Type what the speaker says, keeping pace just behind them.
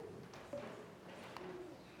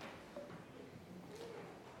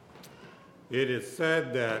It is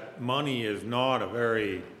said that money is not a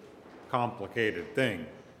very complicated thing.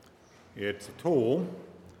 It's a tool,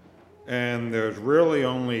 and there's really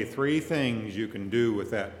only three things you can do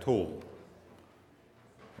with that tool.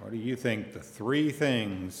 What do you think the three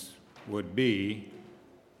things would be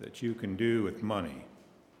that you can do with money?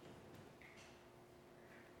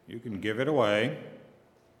 You can give it away,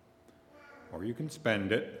 or you can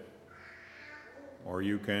spend it, or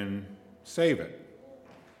you can save it.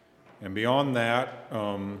 And beyond that,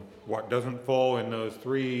 what doesn't fall in those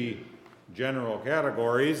three general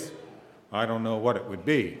categories, I don't know what it would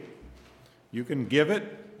be. You can give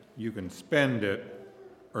it, you can spend it,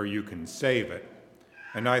 or you can save it.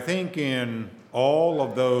 And I think in all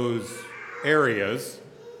of those areas,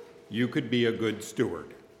 you could be a good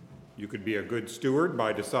steward. You could be a good steward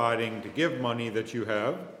by deciding to give money that you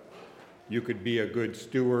have. You could be a good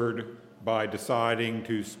steward by deciding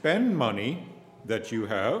to spend money that you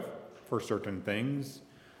have for certain things.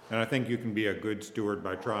 And I think you can be a good steward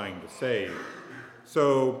by trying to save.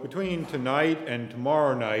 So between tonight and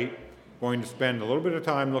tomorrow night, we're going to spend a little bit of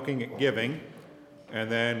time looking at giving,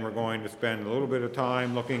 and then we're going to spend a little bit of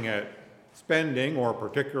time looking at spending, or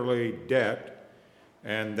particularly debt,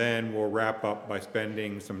 and then we'll wrap up by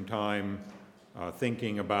spending some time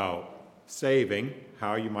thinking about saving,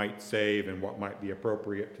 how you might save and what might be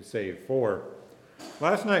appropriate to save for.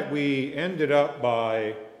 Last night we ended up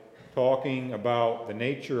by talking about the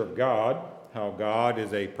nature of God, how God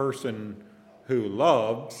is a person who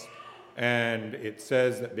loves, and it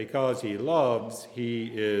says that because he loves, he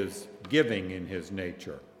is giving in his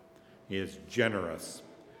nature. He is generous.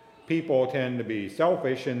 People tend to be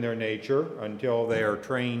selfish in their nature until they are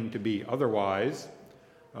trained to be otherwise.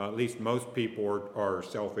 At least most people are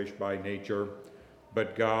selfish by nature,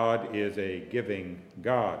 but God is a giving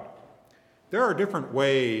God. There are different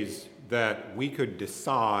ways that we could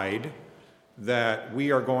decide that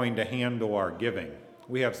we are going to handle our giving.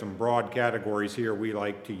 We have some broad categories here we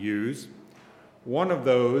like to use. One of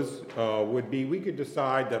those would be we could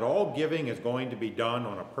decide that all giving is going to be done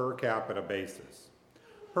on a per capita basis.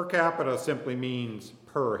 Per capita simply means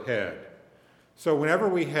per head. So whenever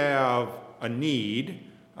we have a need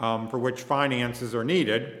for which finances are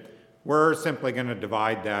needed, we're simply going to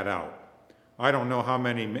divide that out. I don't know how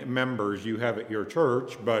many members you have at your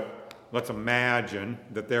church, but let's imagine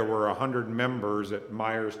that there were 100 members at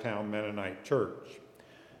Myerstown Mennonite Church.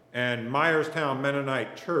 And Myerstown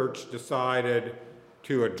Mennonite Church decided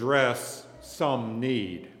to address some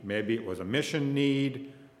need. Maybe it was a mission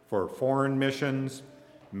need for foreign missions.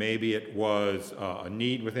 Maybe it was a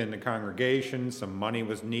need within the congregation. Some money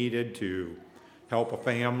was needed to help a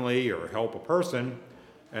family or help a person.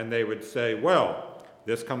 And they would say, well,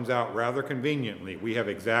 this comes out rather conveniently. We have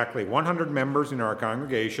exactly 100 members in our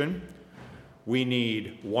congregation. We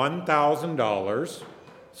need $1,000.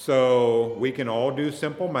 So we can all do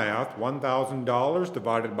simple math. $1,000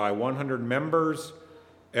 divided by 100 members.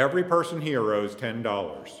 Every person here owes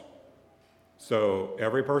 $10. So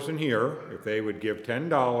every person here, if they would give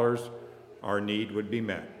 $10, our need would be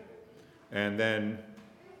met. And then,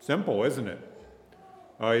 simple, isn't it?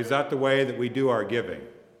 Is that the way that we do our giving?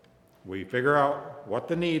 We figure out what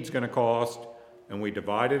the need's going to cost, and we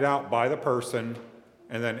divide it out by the person,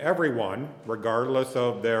 and then everyone, regardless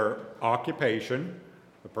of their occupation,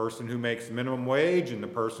 the person who makes minimum wage and the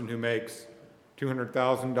person who makes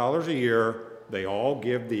 $200,000 a year, they all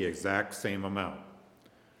give the exact same amount.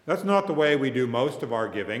 That's not the way we do most of our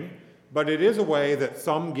giving, but it is a way that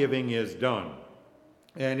some giving is done.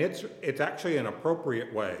 And it's actually an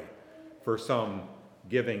appropriate way for some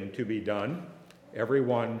giving to be done,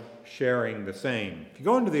 everyone sharing the same. If you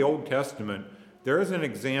go into the Old Testament, there is an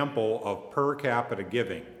example of per capita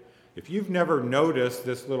giving. If you've never noticed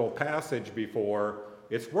this little passage before,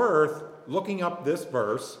 it's worth looking up this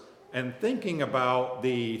verse and thinking about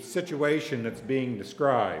the situation that's being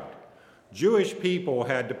described. Jewish people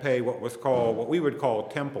had to pay what we would call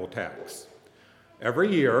temple tax.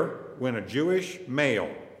 Every year, when a Jewish male,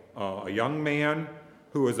 a young man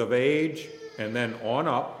who was of age and then on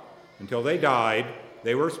up until they died,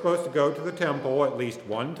 they were supposed to go to the temple at least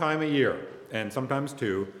one time a year, and sometimes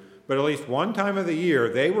two, but at least one time of the year,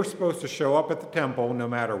 they were supposed to show up at the temple no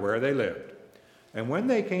matter where they lived. And when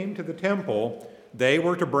they came to the temple, they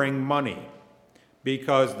were to bring money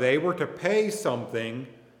because they were to pay something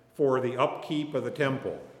for the upkeep of the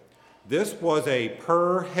temple. This was a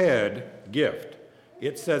per head gift.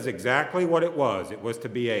 It says exactly what it was. It was to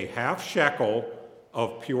be a half shekel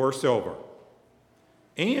of pure silver.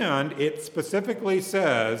 And it specifically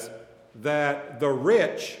says that the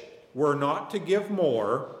rich were not to give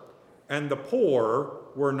more and the poor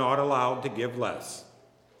were not allowed to give less.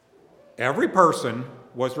 every person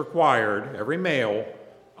was required, every male,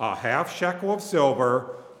 a half shekel of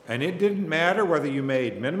silver, and it didn't matter whether you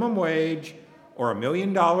made minimum wage or $1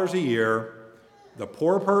 million a year. The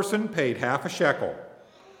poor person paid half a shekel,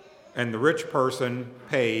 and the rich person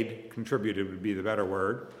contributed would be the better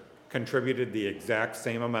word, contributed the exact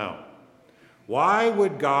same amount. Why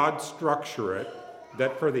would God structure it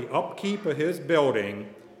that for the upkeep of his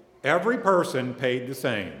building, every person paid the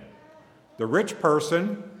same? The rich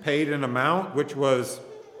person paid an amount which was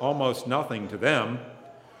almost nothing to them.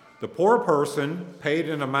 The poor person paid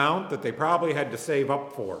an amount that they probably had to save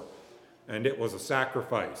up for, and it was a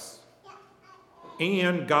sacrifice.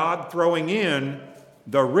 And God throwing in,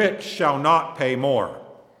 the rich shall not pay more.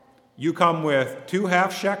 You come with 2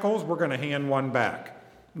 half shekels, we're going to hand one back.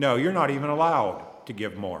 No, you're not even allowed to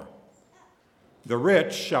give more. The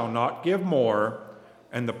rich shall not give more,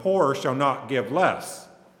 and the poor shall not give less.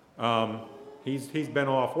 He's been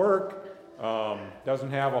off work,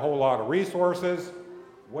 doesn't have a whole lot of resources.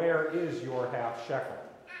 Where is your half shekel?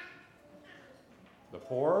 The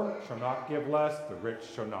poor shall not give less, the rich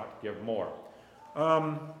shall not give more.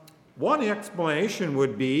 One explanation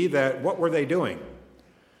would be that what were they doing?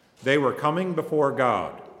 They were coming before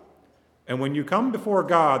God. And when you come before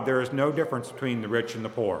God, there is no difference between the rich and the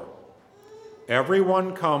poor.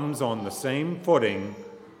 Everyone comes on the same footing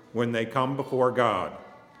when they come before God.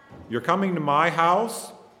 You're coming to my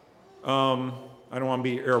house. I don't want to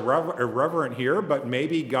be irreverent here, but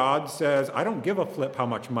maybe God says, I don't give a flip how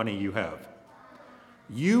much money you have.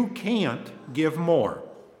 You can't give more.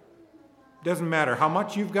 Doesn't matter how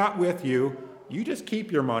much you've got with you, you just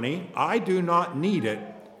keep your money. I do not need it.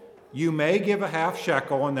 You may give a half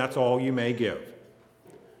shekel, and that's all you may give.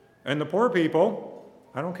 And the poor people,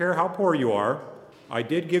 I don't care how poor you are, I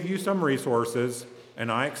did give you some resources,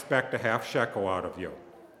 and I expect a half shekel out of you.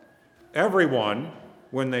 Everyone,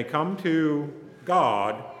 when they come to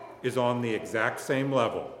God, is on the exact same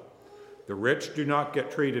level. The rich do not get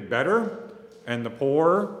treated better, and the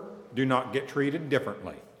poor do not get treated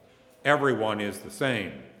differently. Everyone is the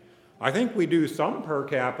same. I think we do some per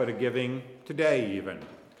capita giving today even.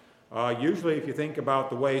 Usually if you think about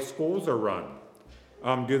the way schools are run,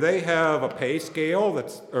 do they have a pay scale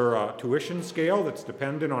or a tuition scale that's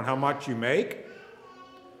dependent on how much you make?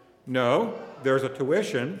 No, there's a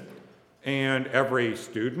tuition, and every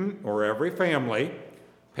student or every family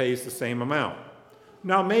pays the same amount.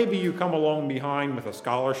 Now maybe you come along behind with a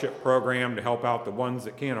scholarship program to help out the ones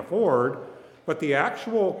that can't afford, but the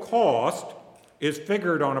actual cost is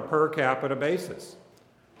figured on a per capita basis.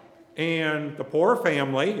 And the poor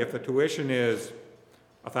family, if the tuition is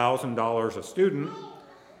 $1,000 a student,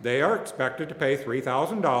 they are expected to pay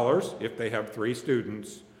 $3,000 if they have 3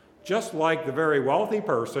 students, just like the very wealthy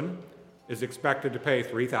person is expected to pay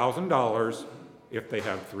 $3,000 if they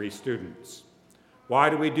have 3 students. Why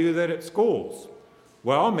do we do that at schools?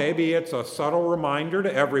 Well, maybe it's a subtle reminder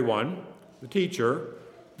to everyone, the teacher,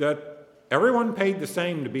 that everyone paid the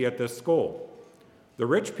same to be at this school. The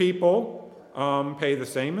rich people pay the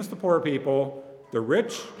same as the poor people. The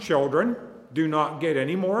rich children do not get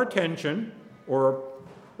any more attention or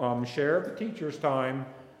share of the teacher's time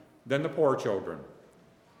than the poor children.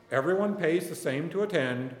 Everyone pays the same to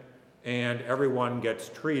attend, and everyone gets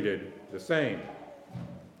treated the same.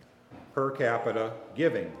 Per capita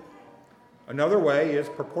giving. Another way is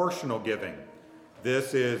proportional giving.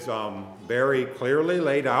 This is very clearly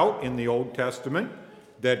laid out in the Old Testament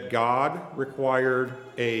that God required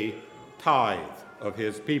a tithe of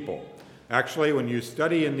his people. Actually, when you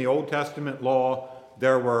study in the Old Testament law,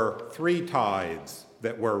 there were 3 tithes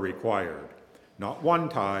that were required. Not 1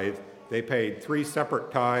 tithe. They paid 3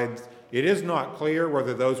 separate tithes. It is not clear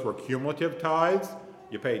whether those were cumulative tithes.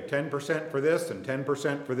 You paid 10% for this, and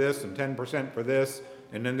 10% for this, and 10% for this,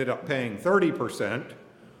 and ended up paying 30%.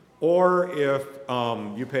 Or if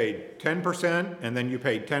you paid 10%, and then you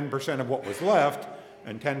paid 10% of what was left,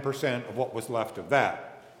 and 10% of what was left of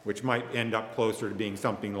that, which might end up closer to being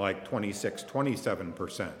something like 26,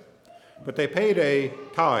 27%. But they paid a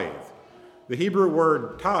tithe. The Hebrew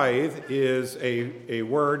word tithe is a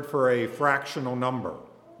word for a fractional number,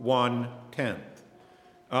 1/10.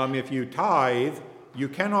 If you tithe, you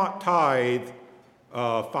cannot tithe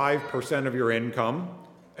 5% of your income,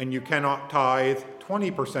 and you cannot tithe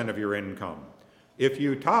 20% of your income. If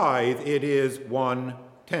you tithe, it is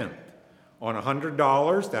 1/10. On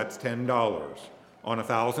 $100, that's $10. On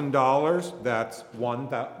 $1,000, that's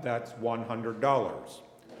 $100.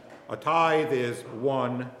 A tithe is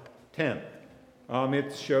 1/10.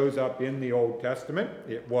 It shows up in the Old Testament.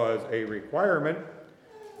 It was a requirement.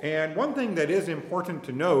 And one thing that is important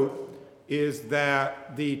to note is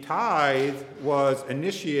that the tithe was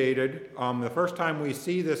initiated. The first time we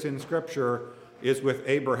see this in Scripture is with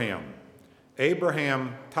Abraham.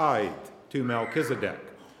 Abraham tithed to Melchizedek,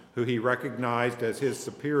 who he recognized as his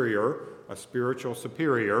superior, a spiritual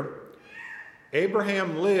superior.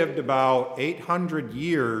 Abraham lived about 800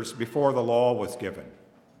 years before the law was given.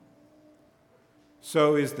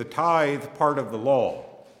 So is the tithe part of the law?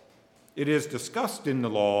 It is discussed in the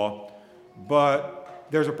law, but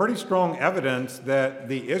there's a pretty strong evidence that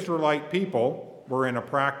the Israelite people were in a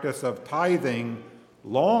practice of tithing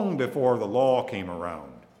long before the law came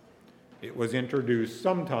around. It was introduced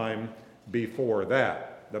sometime before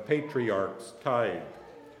that. The patriarchs tithed.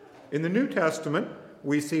 In the New Testament,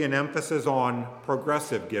 we see an emphasis on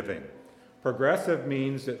progressive giving. Progressive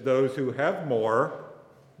means that those who have more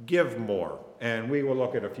give more. And we will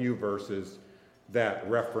look at a few verses that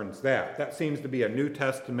reference that. That seems to be a New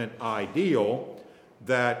Testament ideal,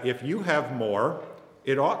 that if you have more,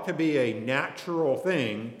 it ought to be a natural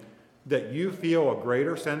thing that you feel a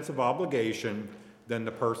greater sense of obligation than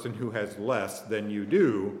the person who has less than you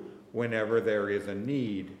do whenever there is a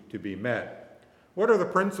need to be met. What are the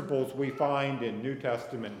principles we find in New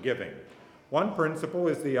Testament giving? One principle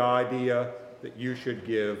is the idea that you should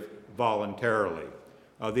give voluntarily.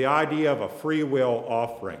 The idea of a free will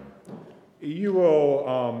offering. You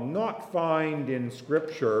will not find in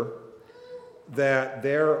Scripture that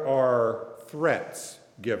there are threats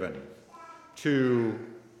given to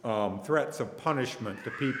threats of punishment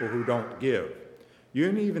to people who don't give. You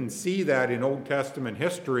can even see that in Old Testament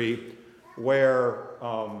history where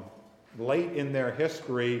late in their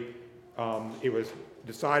history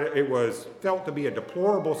it was felt to be a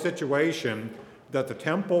deplorable situation that the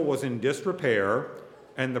temple was in disrepair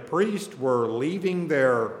and the priests were leaving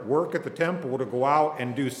their work at the temple to go out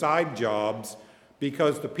and do side jobs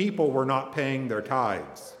because the people were not paying their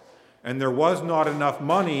tithes. And there was not enough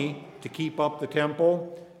money to keep up the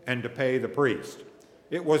temple and to pay the priest.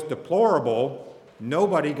 It was deplorable.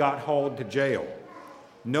 Nobody got hauled to jail.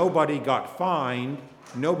 Nobody got fined.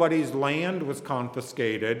 Nobody's land was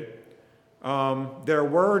confiscated. There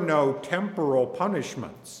were no temporal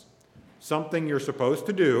punishments, something you're supposed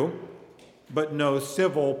to do, but no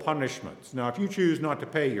civil punishments. Now, if you choose not to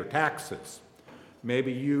pay your taxes,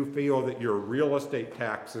 maybe you feel that your real estate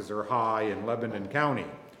taxes are high in Lebanon County.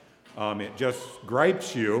 It just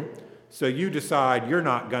gripes you, so you decide you're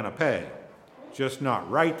not going to pay. It's just not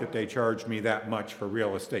right that they charge me that much for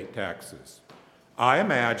real estate taxes. I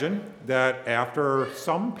imagine that after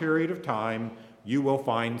some period of time, you will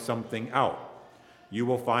find something out. You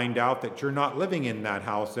will find out that you're not living in that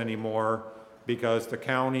house anymore because the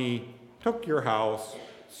county took your house,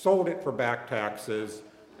 sold it for back taxes,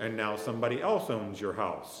 and now somebody else owns your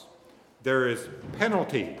house. There is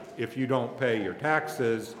penalty if you don't pay your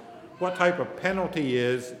taxes. What type of penalty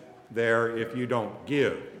is there if you don't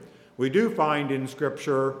give? We do find in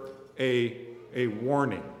Scripture a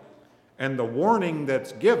warning. And the warning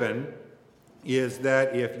that's given is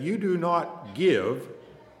that if you do not give,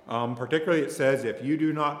 particularly it says if you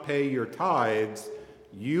do not pay your tithes,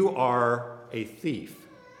 you are a thief.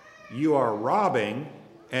 You are robbing,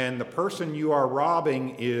 and the person you are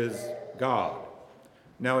robbing is God.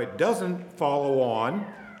 Now, it doesn't follow on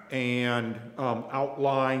and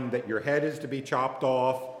outline that your head is to be chopped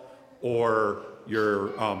off, or your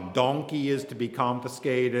donkey is to be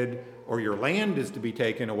confiscated, or your land is to be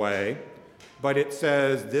taken away, but it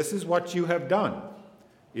says this is what you have done.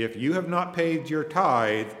 If you have not paid your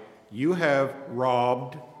tithe, you have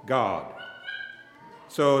robbed God.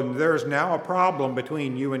 So there's now a problem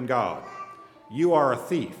between you and God. You are a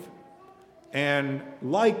thief. And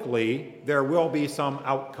likely there will be some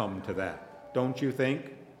outcome to that, don't you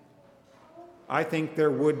think? I think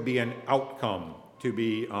there would be an outcome to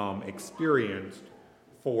be experienced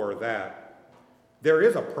for that. There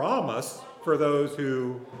is a promise for those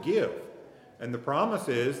who give. And the promise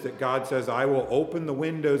is that God says, I will open the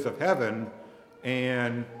windows of heaven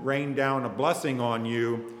and rain down a blessing on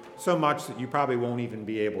you so much that you probably won't even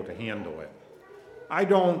be able to handle it. I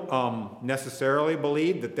don't necessarily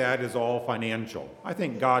believe that that is all financial. I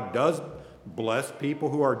think God does bless people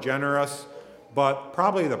who are generous, but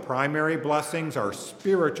probably the primary blessings are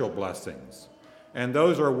spiritual blessings. And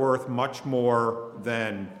those are worth much more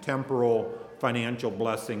than temporal financial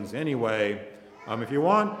blessings anyway. If you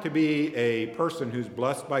want to be a person who's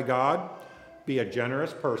blessed by God, be a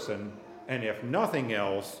generous person, and if nothing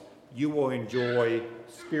else, you will enjoy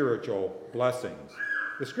spiritual blessings.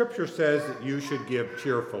 The Scripture says that you should give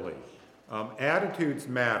cheerfully. Attitudes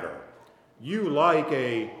matter. You like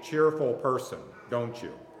a cheerful person, don't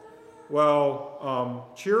you?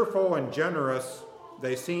 Well, cheerful and generous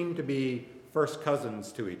they seem to be first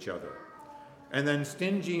cousins to each other. And then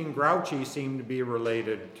stingy and grouchy seem to be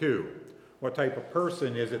related too. What type of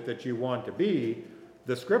person is it that you want to be?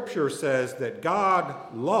 The scripture says that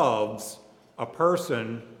God loves a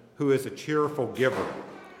person who is a cheerful giver.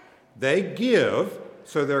 They give,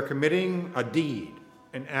 so they're committing a deed,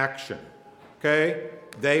 an action. Okay?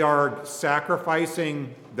 They are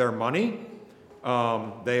sacrificing their money.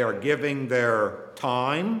 They are giving their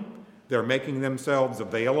time. They're making themselves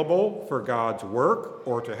available for God's work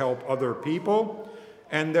or to help other people.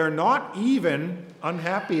 And they're not even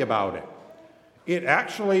unhappy about it. It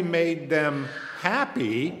actually made them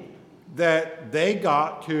happy that they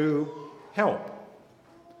got to help.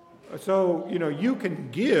 So, you can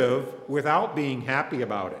give without being happy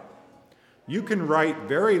about it. You can write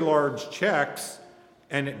very large checks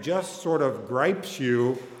and it just sort of gripes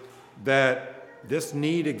you that this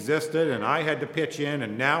need existed and I had to pitch in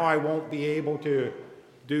and now I won't be able to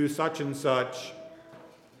do such and such.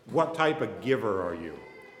 What type of giver are you?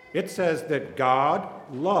 It says that God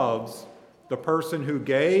loves the person who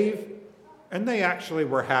gave, and they actually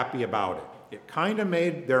were happy about it. It kind of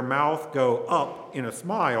made their mouth go up in a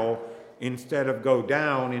smile instead of go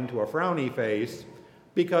down into a frowny face,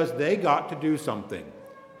 because they got to do something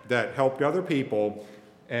that helped other people,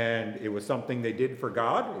 and it was something they did for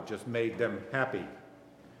God. It just made them happy.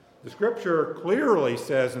 The scripture clearly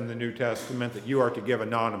says in the New Testament that you are to give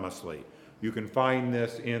anonymously. You can find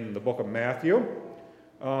this in the book of Matthew,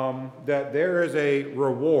 that there is a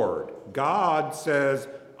reward. God says,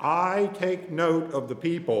 I take note of the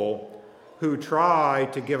people who try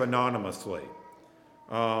to give anonymously.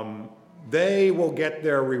 They will get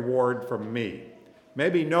their reward from me.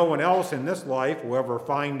 Maybe no one else in this life will ever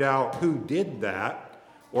find out who did that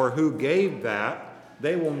or who gave that.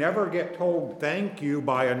 They will never get told thank you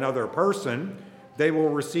by another person. They will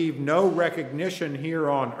receive no recognition here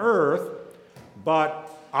on earth, but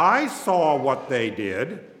I saw what they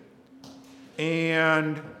did,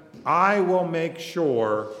 and I will make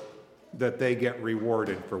sure that they get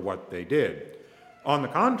rewarded for what they did. On the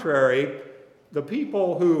contrary, the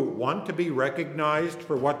people who want to be recognized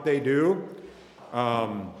for what they do,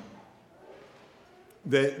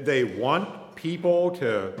 they want people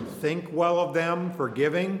to think well of them for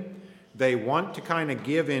giving. They want to kind of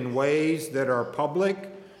give in ways that are public.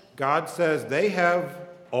 God says they have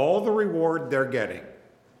all the reward they're getting.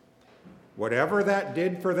 Whatever that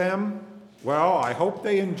did for them, well, I hope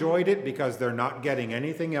they enjoyed it because they're not getting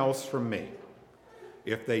anything else from me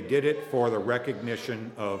if they did it for the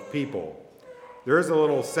recognition of people. There is a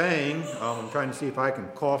little saying, I'm trying to see if I can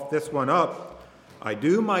cough this one up. I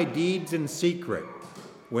do my deeds in secret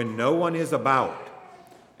when no one is about,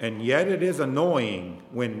 and yet it is annoying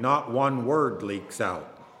when not one word leaks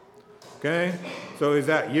out. Okay? So is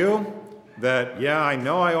that you? That, yeah, I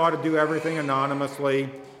know I ought to do everything anonymously,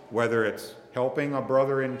 whether it's helping a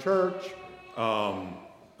brother in church,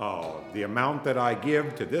 the amount that I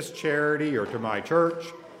give to this charity or to my church,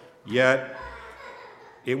 yet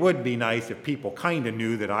it would be nice if people kind of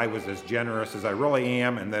knew that I was as generous as I really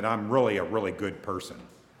am and that I'm really a really good person.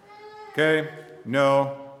 Okay?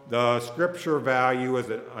 No, the scripture value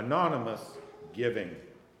is anonymous giving.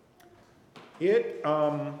 It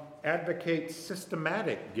advocates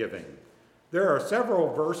systematic giving. There are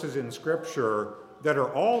several verses in scripture that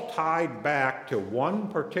are all tied back to one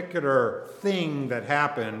particular thing that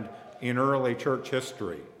happened in early church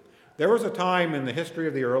history. There was a time in the history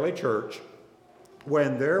of the early church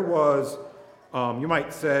when there was, you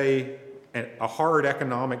might say, a hard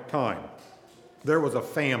economic time. There was a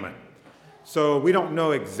famine. So we don't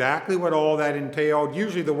know exactly what all that entailed.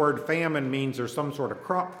 Usually the word famine means there's some sort of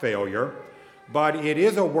crop failure, but it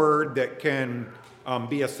is a word that can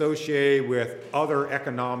be associated with other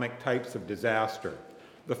economic types of disaster.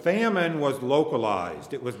 The famine was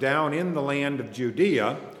localized. It was down in the land of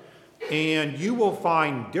Judea, and you will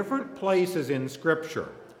find different places in Scripture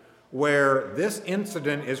where this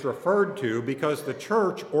incident is referred to because the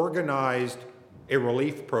church organized a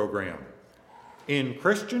relief program. In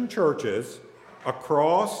Christian churches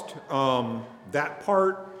across that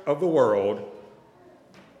part of the world,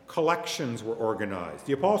 collections were organized.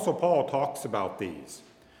 The Apostle Paul talks about these,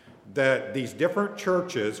 that these different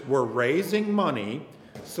churches were raising money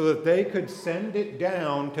so that they could send it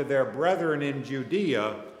down to their brethren in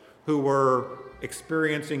Judea who were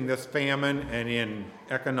experiencing this famine and in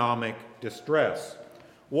economic distress.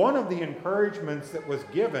 One of the encouragements that was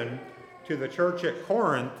given to the church at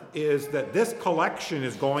Corinth is that this collection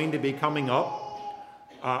is going to be coming up.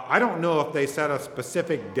 I don't know if they set a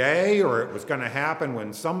specific day or it was going to happen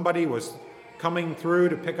when somebody was coming through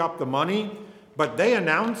to pick up the money, but they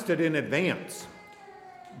announced it in advance.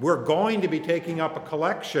 we're going to be taking up a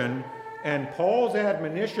collection, and Paul's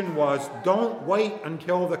admonition was, don't wait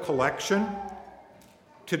until the collection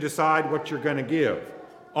to decide what you're going to give.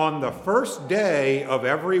 On the first day of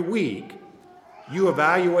every week, you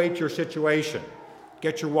evaluate your situation.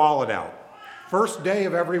 Get your wallet out. First day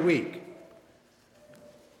of every week.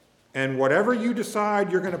 And whatever you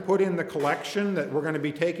decide you're going to put in the collection that we're going to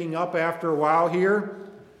be taking up after a while here,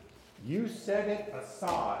 you set it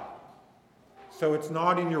aside so it's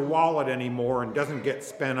not in your wallet anymore and doesn't get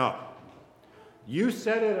spent up. You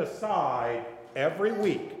set it aside every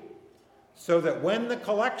week so that when the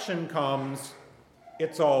collection comes,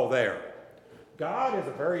 it's all there. God is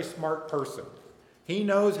a very smart person. He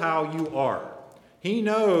knows how you are. He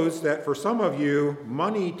knows that for some of you,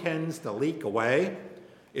 money tends to leak away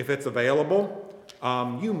if it's available.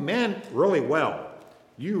 You meant really well.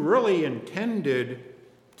 You really intended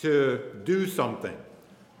to do something.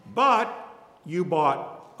 But you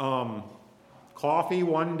bought coffee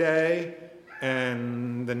one day,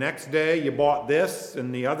 and the next day you bought this,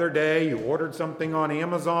 and the other day you ordered something on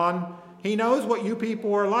Amazon. He knows what you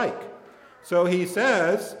people are like. So he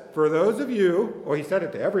says, for those of you, or he said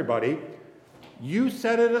it to everybody, you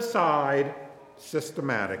set it aside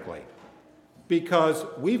systematically. Because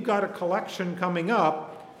we've got a collection coming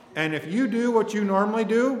up, and if you do what you normally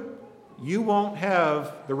do, you won't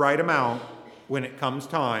have the right amount when it comes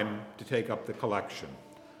time to take up the collection.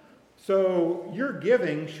 So your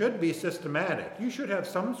giving should be systematic. You should have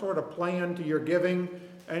some sort of plan to your giving,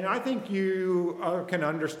 and I think you can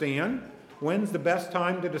understand when's the best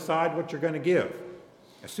time to decide what you're going to give.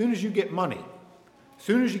 As soon as you get money, as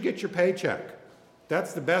soon as you get your paycheck,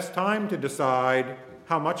 that's the best time to decide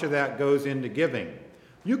how much of that goes into giving.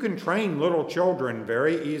 You can train little children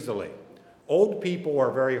very easily. Old people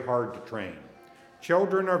are very hard to train.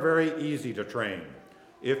 Children are very easy to train.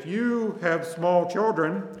 If you have small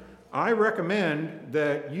children, I recommend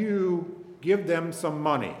that you give them some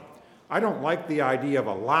money. I don't like the idea of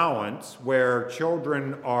allowance where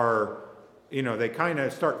children are, they kind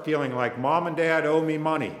of start feeling like mom and dad owe me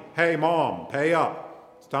money. Hey, mom, pay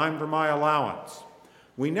up. It's time for my allowance.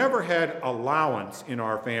 We never had allowance in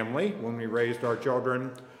our family when we raised our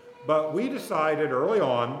children, but we decided early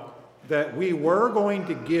on that we were going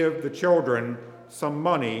to give the children some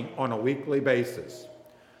money on a weekly basis.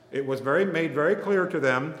 It was made very clear to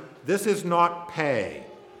them, this is not pay.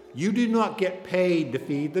 You do not get paid to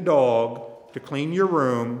feed the dog, to clean your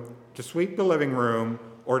room, to sweep the living room,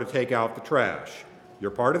 or to take out the trash.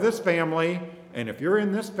 You're part of this family, and if you're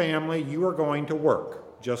in this family, you are going to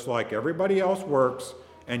work, just like everybody else works,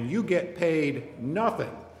 and you get paid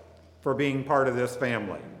nothing for being part of this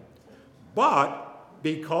family. But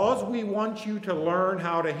because we want you to learn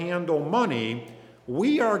how to handle money,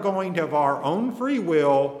 we are going to, of our own free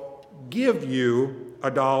will, give you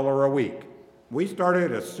 $1 a week. We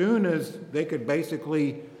started as soon as they could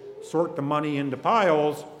basically sort the money into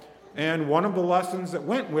piles, and one of the lessons that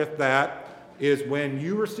went with that is when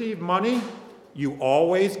you receive money, you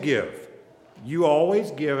always give. You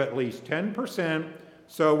always give at least 10%,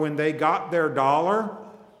 so when they got their $1,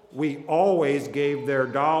 we always gave their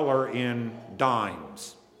 $1 in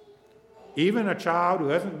dimes. Even a child who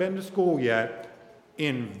hasn't been to school yet,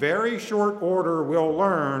 in very short order will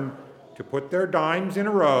learn to put their dimes in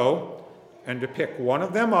a row and to pick one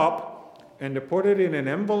of them up and to put it in an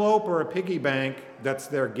envelope or a piggy bank that's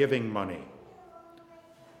their giving money.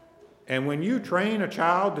 And when you train a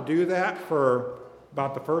child to do that for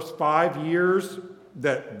about the first 5 years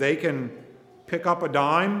that they can pick up a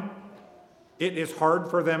dime, it is hard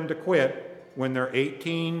for them to quit when they're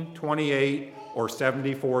 18, 28, or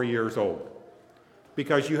 74 years old,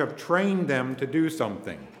 because you have trained them to do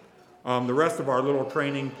something. The rest of our little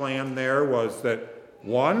training plan there was that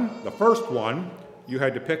the first one, you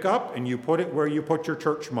had to pick up and you put it where you put your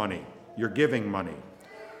church money, your giving money.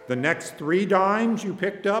 The next 3 dimes you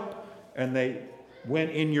picked up and they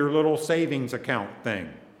went in your little savings account thing.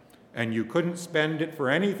 And you couldn't spend it for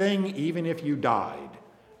anything, even if you died.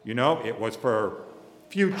 It was for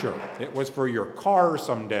future. It was for your car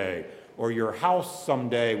someday or your house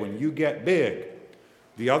someday when you get big.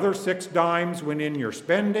 The other 6 dimes went in your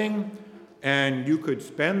spending, and you could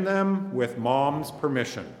spend them with mom's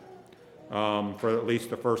permission for at least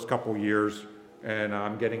the first couple years, and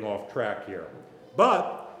I'm getting off track here.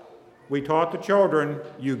 But we taught the children,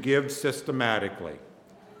 you give systematically.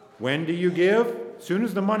 When do you give? As soon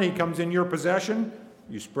as the money comes in your possession,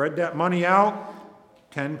 you spread that money out,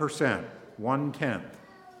 10%, 1/10.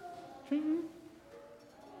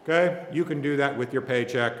 Okay, you can do that with your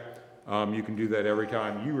paycheck. You can do that every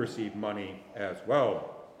time you receive money as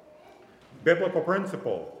well. Biblical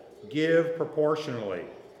principle, give proportionally.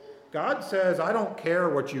 God says, I don't care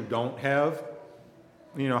what you don't have.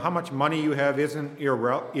 You know, how much money you have is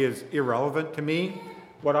irrelevant to me.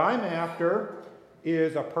 What I'm after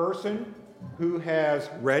is a person who has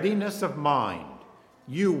readiness of mind.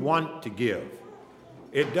 You want to give.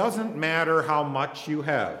 It doesn't matter how much you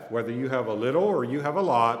have, whether you have a little or you have a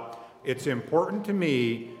lot. It's important to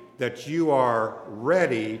me that you are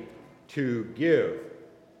ready to give.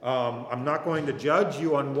 I'm not going to judge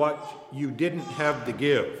you on what you didn't have to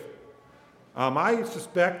give. I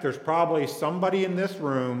suspect there's probably somebody in this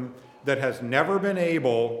room that has never been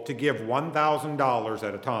able to give $1,000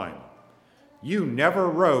 at a time. You never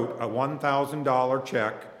wrote a $1,000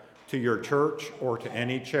 check to your church or to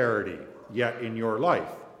any charity yet in your life.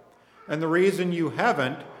 And the reason you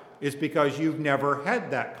haven't is because you've never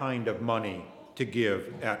had that kind of money to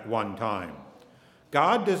give at one time.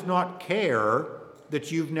 God does not care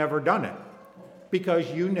that you've never done it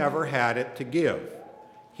because you never had it to give.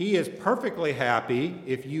 He is perfectly happy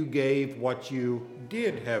if you gave what you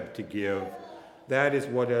did have to give. That is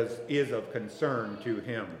what is of concern to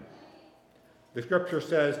him. The scripture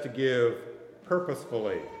says to give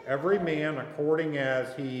purposefully, every man according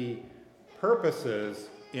as he purposes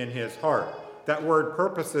in his heart. That word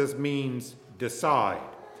purposes means decide.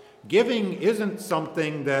 Giving isn't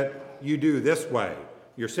something that you do this way.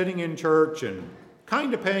 You're sitting in church and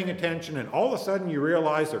kind of paying attention, and all of a sudden you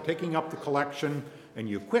realize they're taking up the collection, and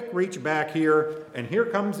you quick reach back here, and here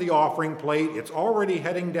comes the offering plate. It's already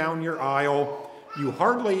heading down your aisle. You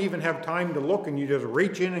hardly even have time to look, and you just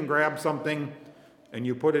reach in and grab something, and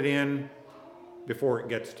you put it in before it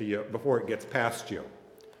gets to you, before it gets past you.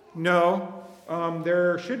 No,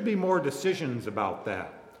 there should be more decisions about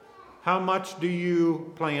that. How much do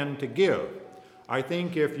you plan to give? I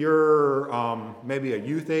think if you're maybe a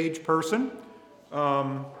youth age person,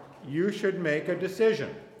 you should make a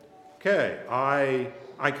decision. Okay,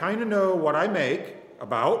 I kind of know what I make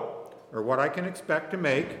about, or what I can expect to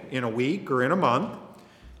make in a week or in a month,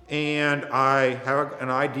 and I have an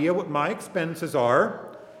idea what my expenses are.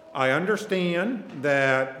 I understand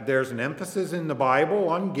that there's an emphasis in the Bible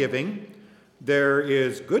on giving. There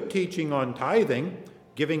is good teaching on tithing,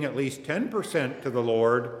 giving at least 10% to the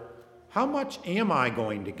Lord. How much am I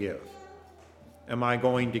going to give? Am I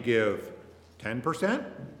going to give 10%?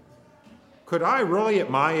 Could I really, at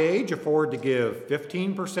my age, afford to give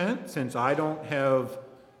 15% since I don't have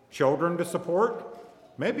children to support?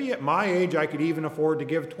 Maybe at my age I could even afford to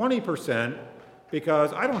give 20%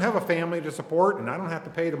 because I don't have a family to support and I don't have to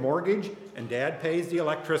pay the mortgage and Dad pays the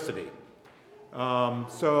electricity.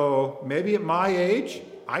 So maybe at my age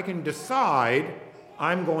I can decide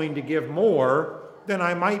I'm going to give more than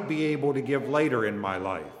I might be able to give later in my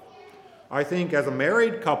life. I think as a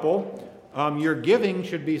married couple, your giving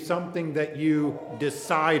should be something that you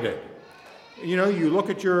decided. You know, you look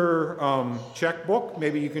at your checkbook.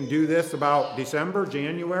 Maybe you can do this about December,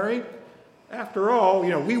 January. After all, you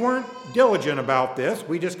know, we weren't diligent about this.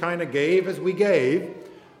 We just kind of gave as we gave.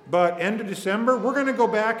 But end of December, we're going to go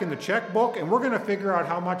back in the checkbook and we're going to figure out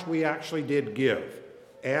how much we actually did give.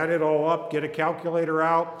 Add it all up, get a calculator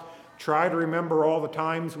out, try to remember all the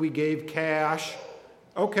times we gave cash.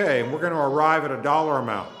 Okay, we're going to arrive at a dollar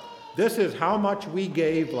amount. This is how much we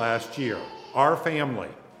gave last year, our family.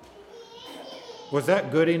 Was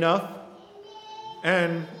that good enough?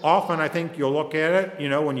 And often I think you'll look at it, you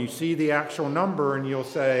know, when you see the actual number and you'll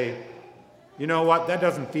say, you know what, that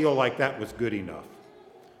doesn't feel like that was good enough.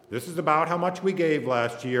 This is about how much we gave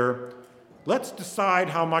last year. Let's decide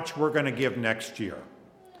how much we're going to give next year.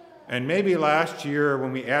 And maybe last year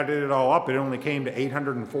when we added it all up, it only came to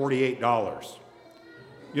 $848.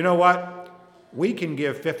 You know what? We can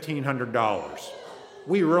give $1,500.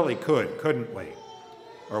 We really could, couldn't we?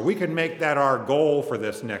 Or we could make that our goal for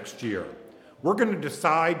this next year. We're going to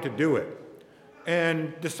decide to do it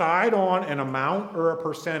and decide on an amount or a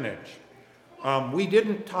percentage. We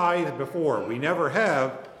didn't tithe before. We never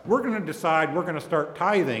have. We're going to decide we're going to start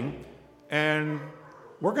tithing and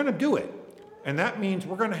we're going to do it. And that means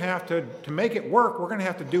we're going to have to make it work, we're going to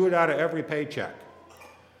have to do it out of every paycheck.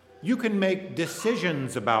 You can make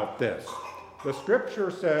decisions about this. The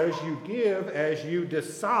scripture says you give as you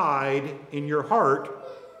decide in your heart,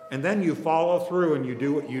 and then you follow through and you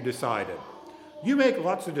do what you decided. You make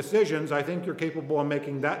lots of decisions. I think you're capable of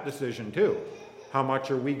making that decision too. How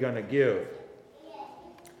much are we going to give?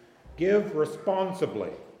 Give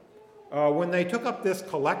responsibly. When they took up this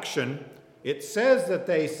collection, it says that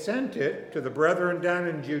they sent it to the brethren down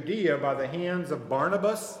in Judea by the hands of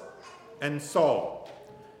Barnabas and Saul.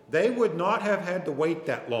 They would not have had to wait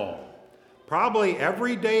that long. Probably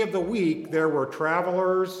every day of the week there were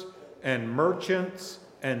travelers and merchants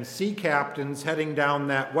and sea captains heading down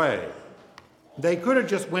that way. They could have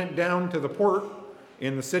just went down to the port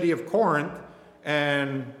in the city of Corinth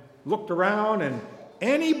and looked around and,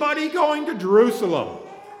 anybody going to Jerusalem?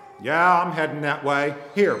 Yeah, I'm heading that way.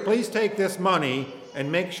 Here, please take this money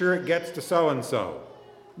and make sure it gets to so-and-so.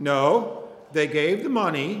 No, they gave the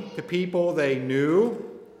money to people they knew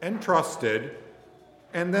and trusted,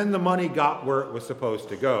 and then the money got where it was supposed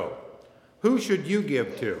to go. Who should you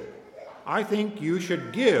give to? I think you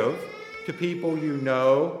should give to people you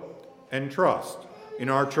know and trust. In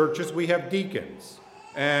our churches, we have deacons,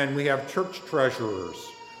 and we have church treasurers.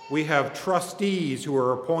 We have trustees who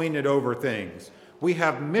are appointed over things. We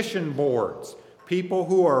have mission boards, people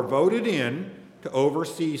who are voted in to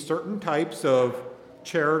oversee certain types of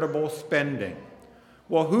charitable spending.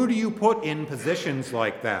 Well, who do you put in positions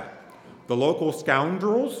like that? The local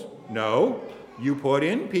scoundrels? No. You put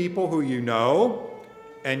in people who you know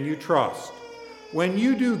and you trust. When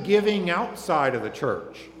you do giving outside of the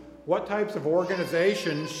church, what types of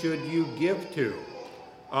organizations should you give to?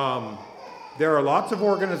 There are lots of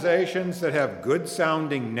organizations that have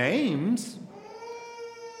good-sounding names.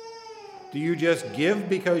 Do you just give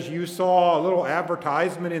because you saw a little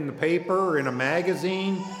advertisement in the paper or in a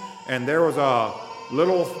magazine, and there was a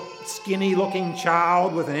little skinny-looking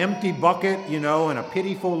child with an empty bucket, and a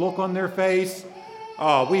pitiful look on their face?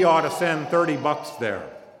 Oh, we ought to send $30 there.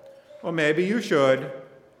 Well, maybe you should,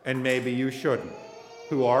 and maybe you shouldn't.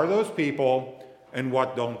 Who are those people, and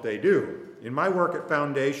what don't they do? In my work at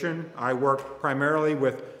Foundation, I work primarily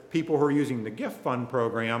with people who are using the gift fund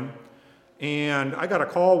program, and I got a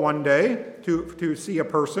call one day to see a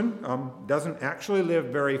person, doesn't actually live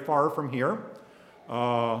very far from here.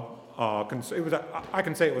 I can say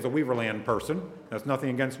it was a Weaverland person. That's nothing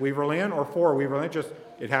against Weaverland or for Weaverland, just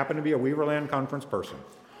it happened to be a Weaverland conference person.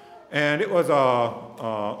 And it was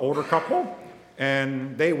a older couple,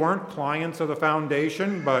 and they weren't clients of the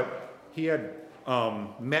foundation, but he had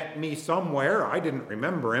met me somewhere. I didn't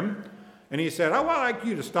remember him. And he said, I'd like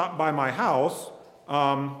you to stop by my house.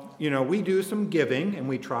 We do some giving, and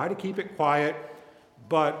we try to keep it quiet,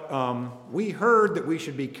 but we heard that we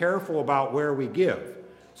should be careful about where we give.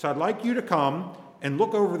 So I'd like you to come and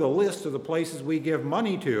look over the list of the places we give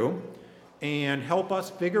money to and help us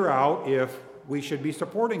figure out if we should be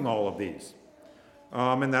supporting all of these.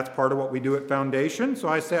 And that's part of what we do at Foundation. So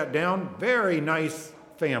I sat down, very nice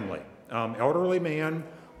family, elderly man,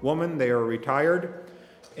 woman, they are retired,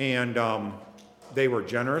 and they were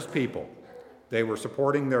generous people. They were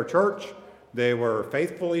supporting their church. They were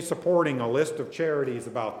faithfully supporting a list of charities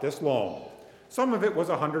about this long. Some of it was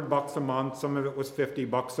 $100 a month, some of it was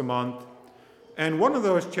 $50 a month. And one of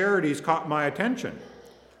those charities caught my attention.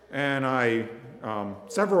 And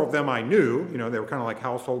several of them I knew, they were kind of like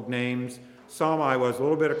household names. Some I was a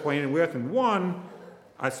little bit acquainted with, and one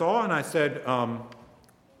I saw and I said,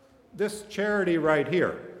 this charity right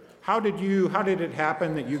here, how did it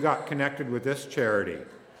happen that you got connected with this charity? And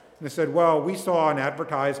they said, well, we saw an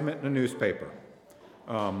advertisement in a newspaper,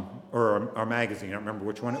 or a magazine, I don't remember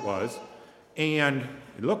which one it was, and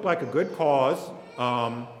it looked like a good cause,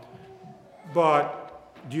 but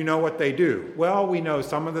do you know what they do? Well, we know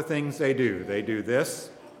some of the things they do. They do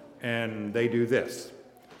this, and they do this.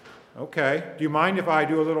 Okay, do you mind if I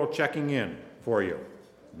do a little checking in for you?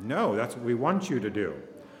 No, that's what we want you to do.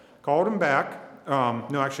 Called him back.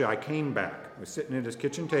 No, actually, I came back. I was sitting at his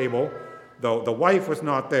kitchen table. The wife was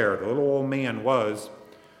not there. The little old man was.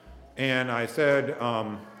 And I said,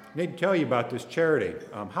 I need to tell you about this charity.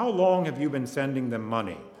 How long have you been sending them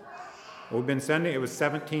money? Well, it was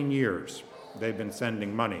 17 years they've been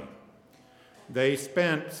sending money.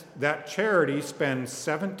 That charity spends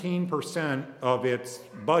 17% of its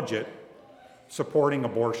budget supporting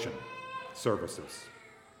abortion services.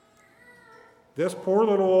 This poor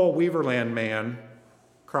little old Weaverland man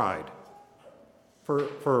cried.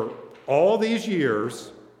 For all these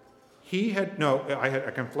years,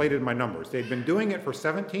 I conflated my numbers. They'd been doing it for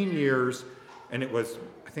 17 years, and I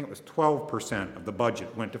think it was 12% of the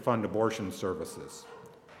budget went to fund abortion services.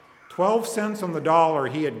 12 cents on the dollar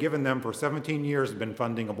he had given them for 17 years had been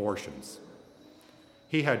funding abortions.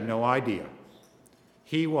 He had no idea.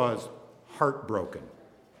 He was heartbroken.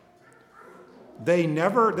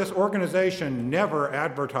 This organization never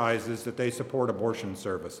advertises that they support abortion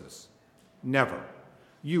services. Never.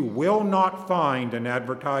 You will not find an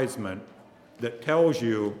advertisement that tells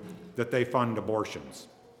you that they fund abortions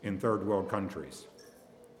in third world countries.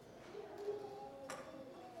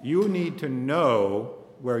 You need to know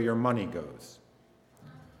where your money goes.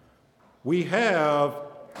 We have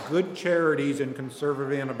good charities in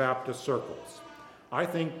conservative Anabaptist circles. I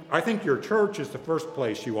think your church is the first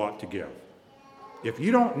place you ought to give. If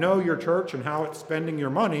you don't know your church and how it's spending your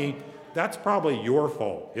money, that's probably your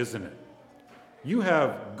fault, isn't it? You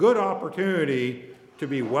have good opportunity to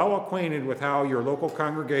be well acquainted with how your local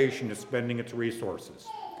congregation is spending its resources.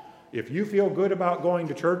 If you feel good about going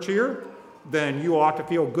to church here, then you ought to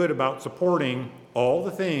feel good about supporting all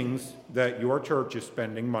the things that your church is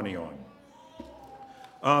spending money on.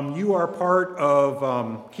 You are part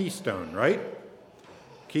of Keystone, right?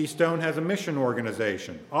 Keystone has a mission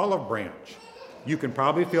organization, Olive Branch. You can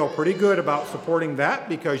probably feel pretty good about supporting that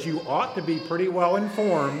because you ought to be pretty well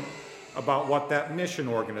informed about what that mission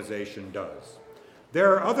organization does.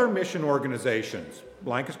 There are other mission organizations.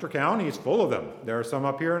 Lancaster County is full of them. There are some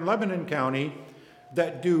up here in Lebanon County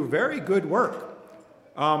that do very good work.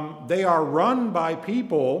 They are run by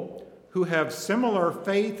people who have similar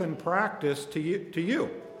faith and practice to you.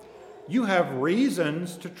 You have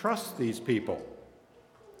reasons to trust these people.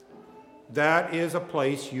 That is a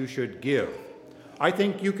place you should give. I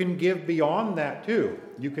think you can give beyond that too.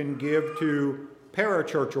 You can give to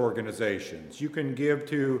parachurch organizations. You can give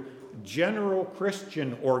to general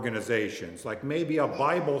Christian organizations, like maybe a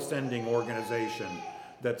Bible sending organization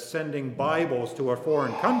that's sending Bibles to a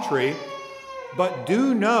foreign country. But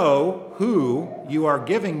do know who you are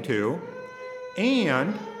giving to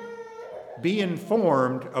and be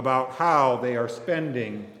informed about how they are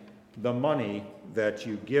spending the money that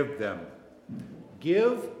you give them.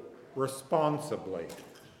 Give responsibly.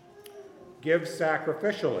 Give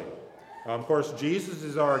sacrificially. Of course, Jesus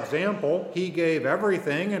is our example. He gave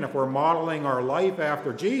everything, and if we're modeling our life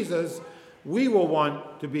after Jesus, we will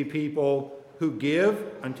want to be people who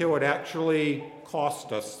give until it actually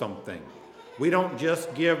costs us something. We don't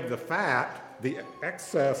just give the fat, the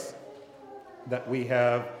excess that we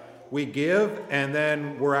have. We give, and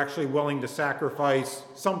then we're actually willing to sacrifice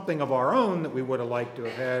something of our own that we would have liked to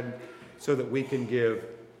have had so that we can give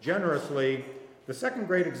generously. The second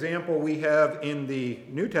great example we have in the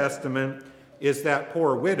New Testament is that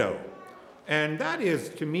poor widow. And that is,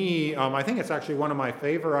 to me, I think it's actually one of my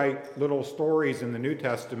favorite little stories in the New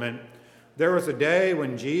Testament. There was a day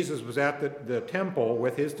when Jesus was at the temple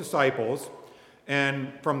with his disciples,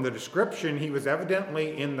 and from the description, he was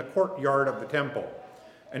evidently in the courtyard of the temple.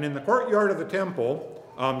 And in the courtyard of the temple,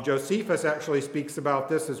 Josephus actually speaks about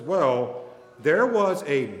this as well. There was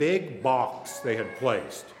a big box they had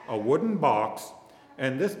placed, a wooden box,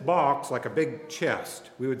 and this box, like a big chest,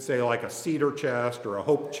 we would say like a cedar chest or a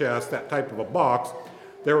hope chest, that type of a box,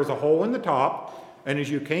 there was a hole in the top, and as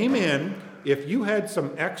you came in, if you had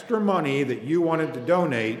some extra money that you wanted to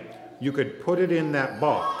donate, you could put it in that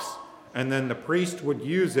box, and then the priest would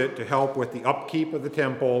use it to help with the upkeep of the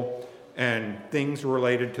temple and things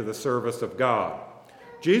related to the service of God.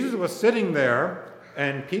 Jesus was sitting there,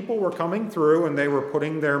 and people were coming through and they were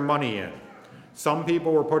putting their money in. Some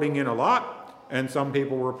people were putting in a lot, and some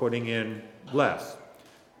people were putting in less.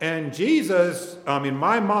 And Jesus, in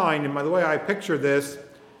my mind, and by the way I picture this,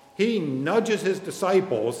 he nudges his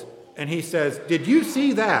disciples and he says, "Did you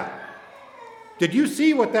see that? Did you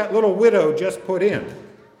see what that little widow just put in?"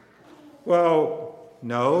 Well,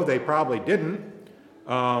 no, they probably didn't.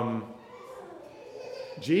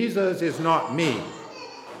 Jesus is not me.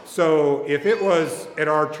 So if it was at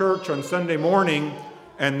our church on Sunday morning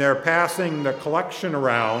and they're passing the collection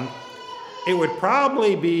around, it would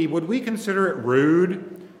probably be, would we consider it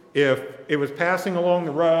rude if it was passing along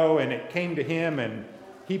the row and it came to him and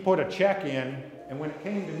he put a check in, and when it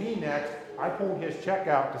came to me next, I pulled his check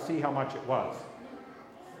out to see how much it was.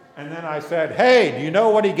 And then I said, "Hey, do you know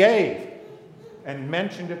what he gave?" and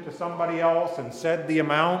mentioned it to somebody else and said the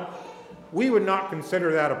amount. We would not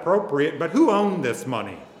consider that appropriate, but who owned this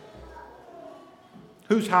money?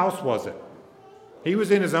 Whose house was it? He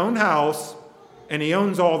was in his own house, and he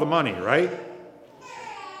owns all the money, right?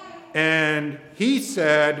 And he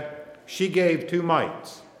said she gave 2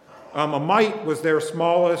 mites. A mite was their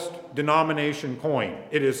smallest denomination coin.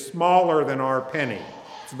 It is smaller than our penny.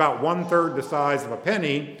 It's about 1/3 the size of a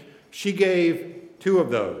penny. She gave 2 of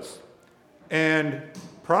those. And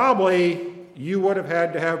probably you would have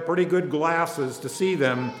had to have pretty good glasses to see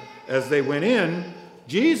them as they went in.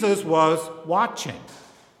 Jesus was watching.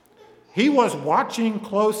 He was watching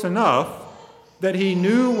close enough that he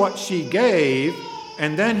knew what she gave,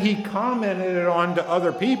 and then he commented it on to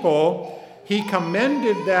other people. He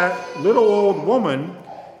commended that little old woman,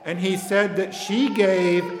 and he said that she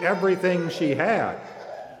gave everything she had.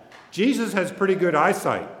 Jesus has pretty good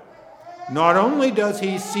eyesight. Not only does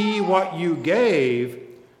he see what you gave,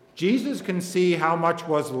 Jesus can see how much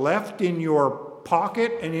was left in your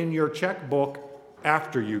pocket and in your checkbook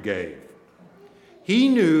after you gave. He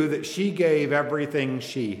knew that she gave everything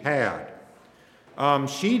she had.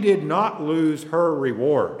 She did not lose her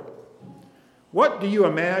reward. What do you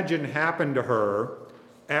imagine happened to her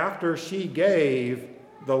after she gave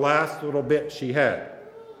the last little bit she had?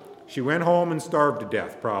 She went home and starved to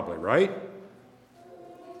death, probably, right?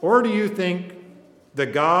 Or do you think the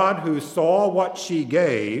God who saw what she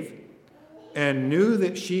gave and knew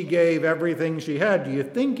that she gave everything she had, do you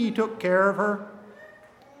think he took care of her?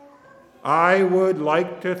 I would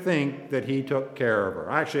like to think that he took care of her.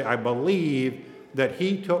 Actually, I believe that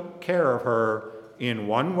he took care of her in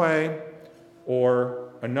one way or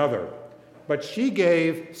another. But she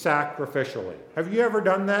gave sacrificially. Have you ever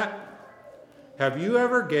done that? Have you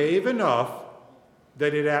ever gave enough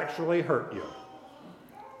that it actually hurt you?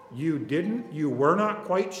 You were not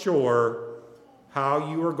quite sure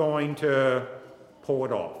how you were going to pull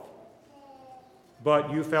it off.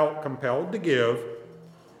 But you felt compelled to give,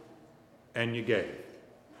 and you gave.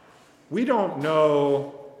 We don't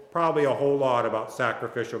know probably a whole lot about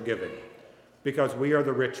sacrificial giving because we are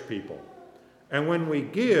the rich people. And when we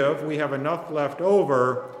give, we have enough left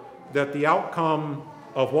over that the outcome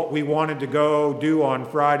of what we wanted to go do on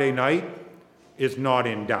Friday night is not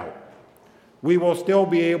in doubt. We will still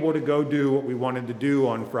be able to go do what we wanted to do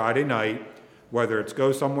on Friday night, whether it's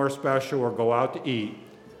go somewhere special or go out to eat,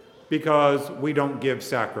 because we don't give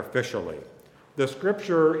sacrificially. The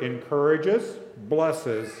scripture encourages,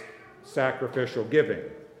 blesses sacrificial giving.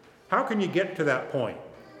 How can you get to that point?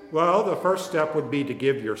 Well, the first step would be to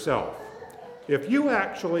give yourself. If you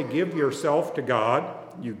actually give yourself to God,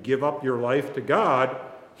 you give up your life to God,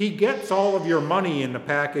 he gets all of your money in the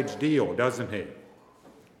package deal, doesn't he?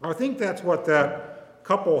 I think that's what that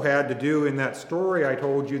couple had to do in that story I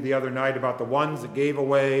told you the other night about the ones that gave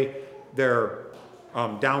away their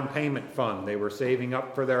down payment fund. They were saving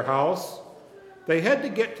up for their house. They had to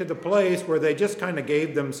get to the place where they just kind of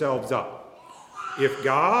gave themselves up. If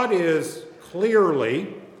God is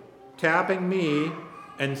clearly tapping me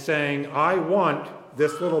and saying, I want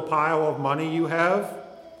this little pile of money you have,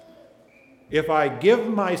 if I give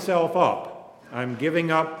myself up, I'm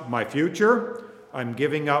giving up my future, I'm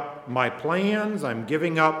giving up my plans, I'm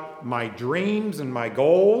giving up my dreams and my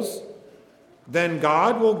goals, then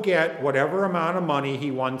God will get whatever amount of money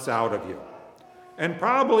he wants out of you. And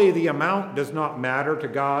probably the amount does not matter to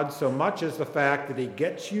God so much as the fact that he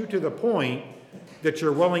gets you to the point that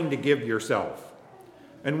you're willing to give yourself.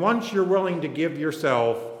 And once you're willing to give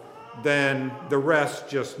yourself, then the rest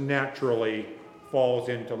just naturally falls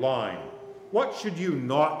into line. What should you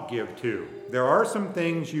not give to? There are some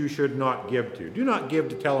things you should not give to. Do not give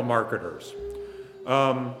to telemarketers.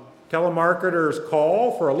 Telemarketers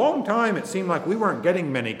call. For a long time, it seemed like we weren't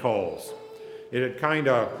getting many calls. It had kind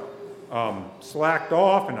of slacked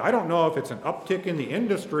off, and I don't know if it's an uptick in the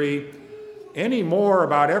industry anymore.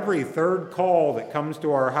 About every third call that comes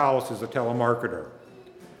to our house is a telemarketer.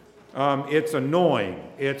 It's annoying,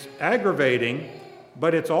 it's aggravating,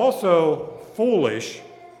 but it's also foolish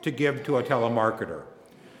to give to a telemarketer.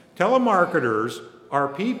 Telemarketers are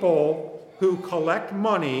people who collect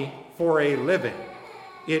money for a living.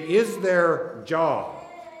 It is their job.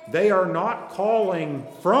 They are not calling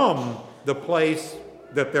from the place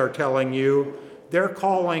that they're telling you, they're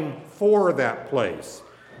calling for that place.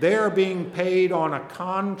 They are being paid on a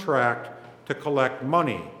contract to collect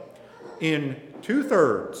money. In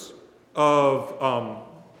 2/3 of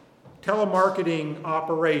telemarketing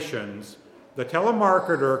operations, the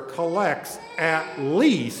telemarketer collects at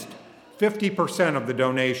least 50% of the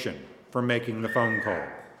donation for making the phone call.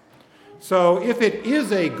 So if it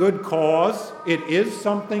is a good cause, it is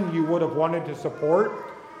something you would have wanted to support,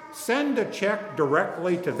 send a check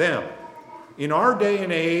directly to them. In our day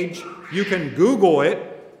and age, you can Google it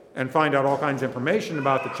and find out all kinds of information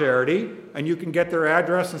about the charity, and you can get their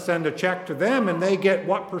address and send a check to them, and they get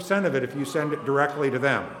what percent of it if you send it directly to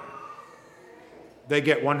them? They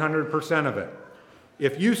get 100% of it.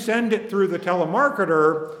 If you send it through the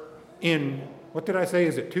telemarketer, in, what did I say,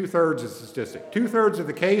 is it 2/3 is the statistic? 2/3 of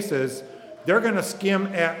the cases, they're going to skim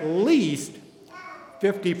at least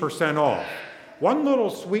 50% off. One little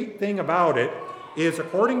sweet thing about it is,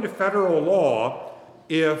 according to federal law,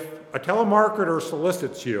 if a telemarketer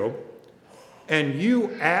solicits you and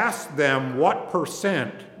you ask them what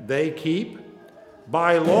percent they keep,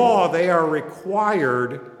 by law they are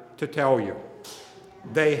required to tell you.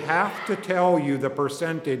 They have to tell you the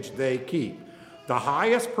percentage they keep. The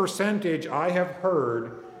highest percentage I have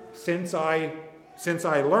heard since I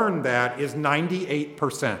learned that is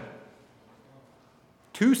 98%.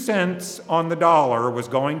 2 cents on the dollar was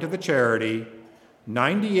going to the charity,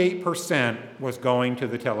 98% was going to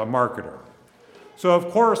the telemarketer. So of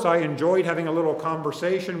course I enjoyed having a little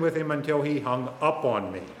conversation with him until he hung up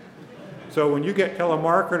on me. So when you get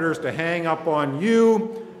telemarketers to hang up on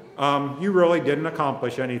you, you really didn't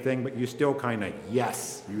accomplish anything, but you still kind of,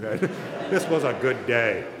 yes, you had, this was a good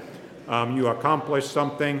day. You accomplished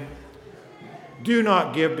something. Do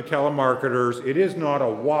not give to telemarketers. It is not a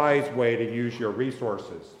wise way to use your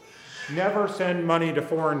resources. Never send money to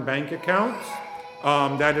foreign bank accounts.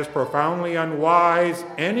 That is profoundly unwise.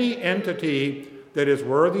 Any entity that is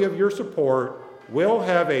worthy of your support will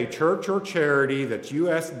have a church or charity that's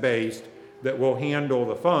U.S.-based that will handle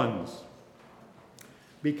the funds.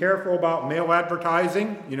 Be careful about mail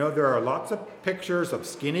advertising. You know, there are lots of pictures of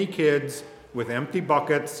skinny kids with empty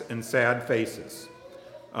buckets and sad faces.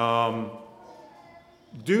 Do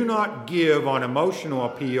not give on emotional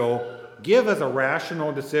appeal. Give as a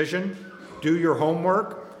rational decision. Do your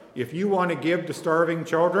homework. If you want to give to starving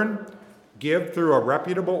children, give through a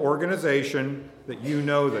reputable organization that you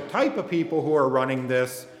know the type of people who are running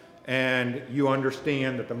this, and you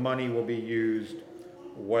understand that the money will be used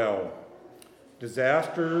well.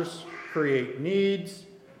 Disasters create needs,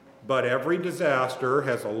 but every disaster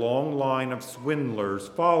has a long line of swindlers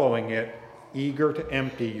following it, eager to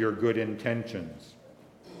empty your good intentions.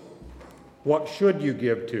 What should you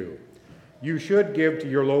give to? You should give to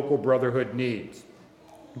your local brotherhood needs.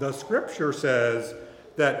 The scripture says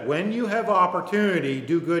that when you have opportunity,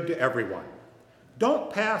 do good to everyone.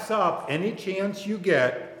 Don't pass up any chance you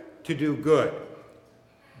get to do good,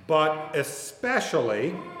 but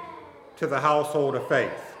especially to the household of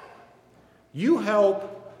faith. You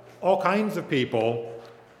help all kinds of people,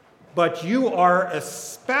 but you are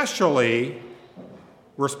especially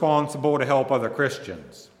responsible to help other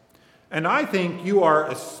Christians. And I think you are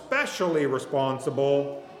especially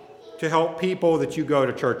responsible to help people that you go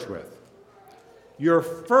to church with. Your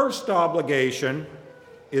first obligation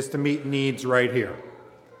is to meet needs right here.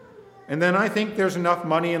 And then I think there's enough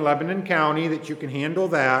money in Lebanon County that you can handle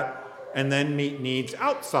that and then meet needs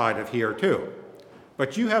outside of here too.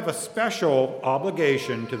 But you have a special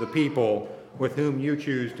obligation to the people with whom you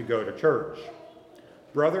choose to go to church.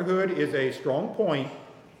 Brotherhood is a strong point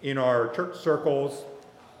in our church circles,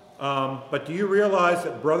 but do you realize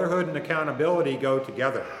that brotherhood and accountability go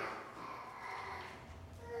together?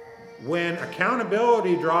 When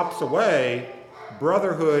accountability drops away,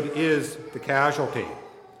 brotherhood is the casualty.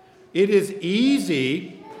 It is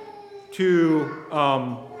easy to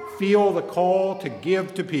feel the call to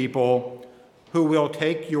give to people who will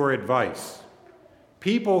take your advice,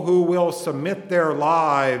 people who will submit their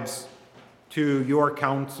lives to your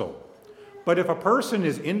counsel. But if a person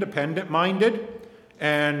is independent-minded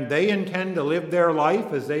and they intend to live their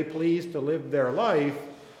life as they please to live their life,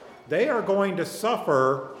 they are going to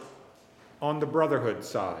suffer on the brotherhood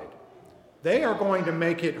side. They are going to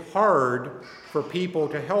make it hard for people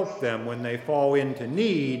to help them when they fall into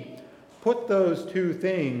need. Put those two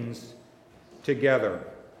things together.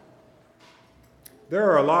 There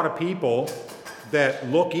are a lot of people that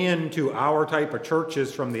look into our type of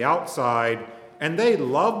churches from the outside, and they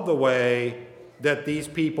love the way that these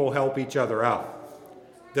people help each other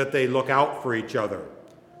out, that they look out for each other,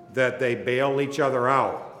 that they bail each other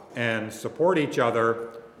out and support each other.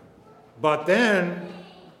 But then,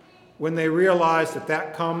 when they realize that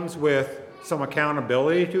that comes with some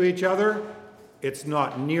accountability to each other, it's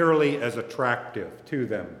not nearly as attractive to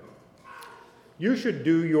them. You should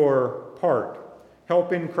do your part.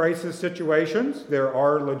 Help in crisis situations. There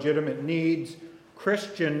are legitimate needs.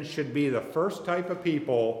 Christians should be the first type of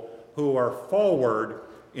people who are forward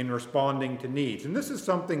in responding to needs. And this is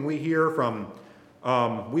something we hear from,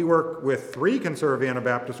 we work with 3 conservative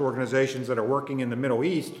Anabaptist organizations that are working in the Middle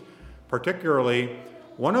East, particularly.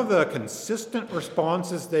 One of the consistent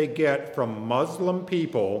responses they get from Muslim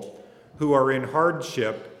people who are in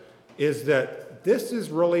hardship is that this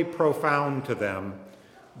is really profound to them,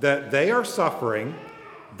 that they are suffering,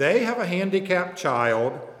 they have a handicapped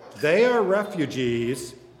child, they are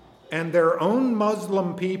refugees, and their own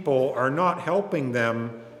Muslim people are not helping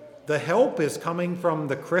them. The help is coming from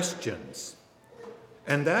the Christians.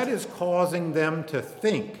 And that is causing them to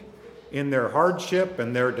think in their hardship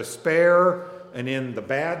and their despair and in the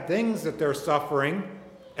bad things that they're suffering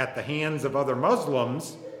at the hands of other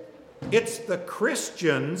Muslims. It's the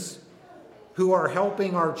Christians who are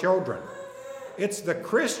helping our children. It's the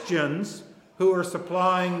Christians who are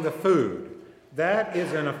supplying the food. That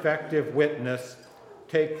is an effective witness.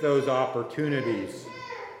 Take those opportunities.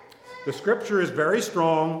 The scripture is very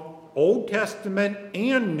strong, Old Testament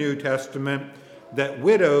and New Testament, that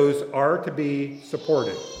widows are to be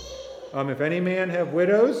supported. If any man have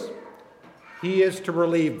widows, he is to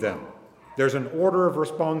relieve them. There's an order of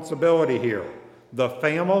responsibility here. The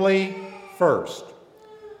family first.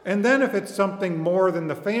 And then if it's something more than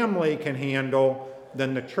the family can handle,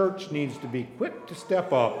 then the church needs to be quick to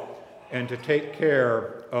step up and to take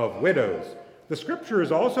care of widows. The scripture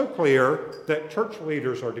is also clear that church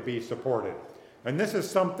leaders are to be supported. And this is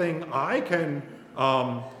something I can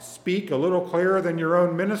speak a little clearer than your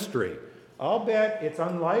own ministry. I'll bet it's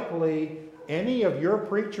unlikely any of your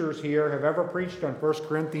preachers here have ever preached on 1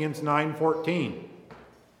 Corinthians 9:14.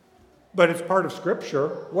 But it's part of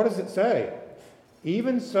scripture. What does it say?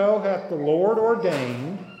 Even so hath the Lord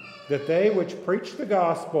ordained that they which preach the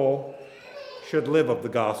gospel should live of the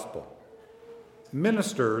gospel.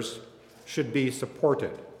 Ministers should be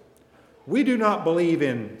supported. We do not believe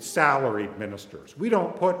in salaried ministers. We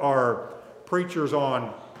don't put our preachers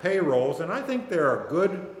on payrolls, and I think there are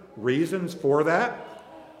good reasons for that.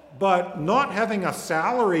 But not having a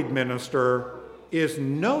salaried minister is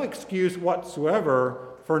no excuse whatsoever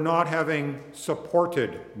for not having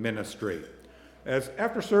supported ministry.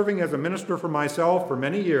 After serving as a minister for myself for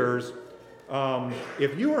many years,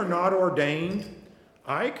 if you are not ordained,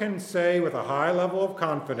 I can say with a high level of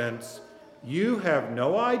confidence, you have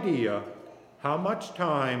no idea how much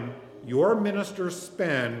time your ministers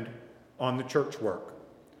spend on the church work.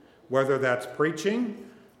 Whether that's preaching,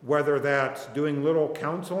 whether that's doing little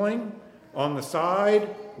counseling on the side,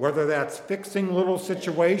 whether that's fixing little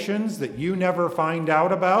situations that you never find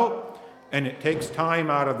out about, and it takes time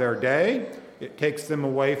out of their day. It takes them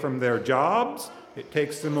away from their jobs. It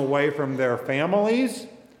takes them away from their families.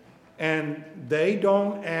 And they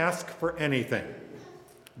don't ask for anything.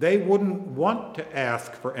 They wouldn't want to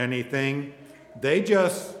ask for anything. They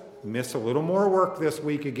just miss a little more work this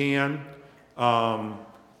week again.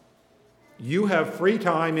 You have free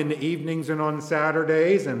time in the evenings and on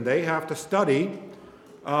Saturdays, and they have to study.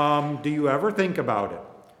 Do you ever think about it?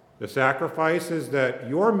 The sacrifices that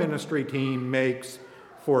your ministry team makes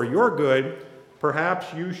for your good,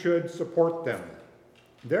 perhaps you should support them.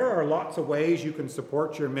 There are lots of ways you can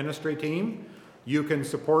support your ministry team. You can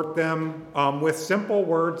support them with simple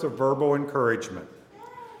words of verbal encouragement.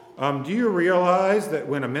 Do you realize that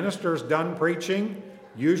when a minister's done preaching,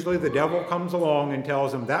 usually the devil comes along and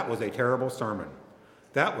tells him, that was a terrible sermon.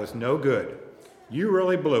 That was no good. You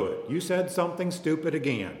really blew it. You said something stupid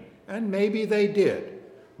again. And maybe they did.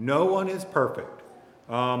 No one is perfect.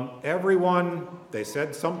 Everyone, they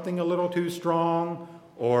said something a little too strong,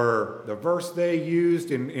 or the verse they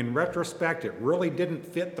used in retrospect, it really didn't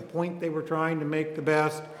fit the point they were trying to make the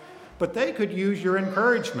best. But they could use your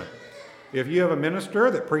encouragement. If you have a minister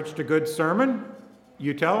that preached a good sermon,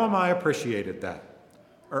 you tell them, I appreciated that,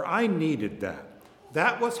 or I needed that.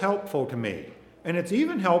 That was helpful to me. And it's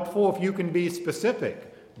even helpful if you can be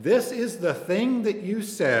specific. This is the thing that you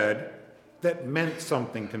said that meant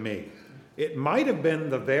something to me. It might have been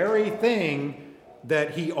the very thing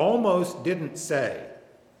that he almost didn't say.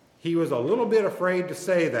 He was a little bit afraid to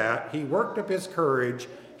say that. He worked up his courage.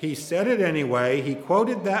 He said it anyway. He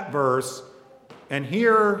quoted that verse. And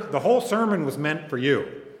here, the whole sermon was meant for you.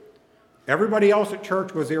 Everybody else at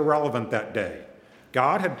church was irrelevant that day.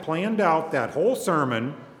 God had planned out that whole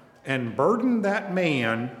sermon and burdened that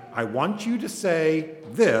man. I want you to say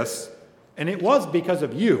this, and it was because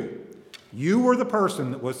of you. You were the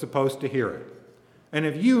person that was supposed to hear it. And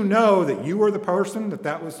if you know that you were the person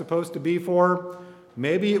that was supposed to be for,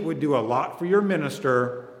 maybe it would do a lot for your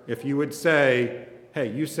minister if you would say,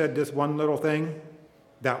 hey, you said this one little thing.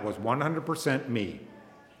 That was 100% me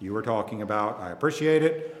you were talking about. I appreciate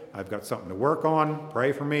it. I've got something to work on.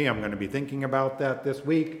 Pray for me. I'm going to be thinking about that this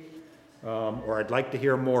week. Or I'd like to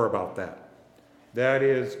hear more about that. That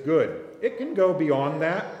is good. It can go beyond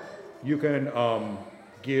that. You can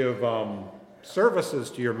give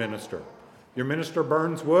services to your minister. Your minister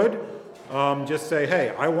burns wood. Just say,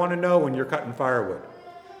 hey, I want to know when you're cutting firewood,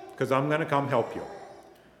 because I'm going to come help you.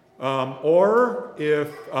 Or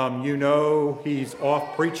if you know he's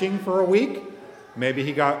off preaching for a week, maybe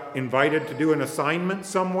he got invited to do an assignment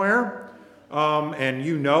somewhere, and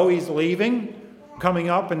you know he's leaving, coming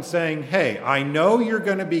up and saying, hey, I know you're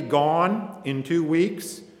going to be gone in 2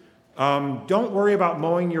 weeks. Don't worry about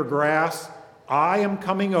mowing your grass. I am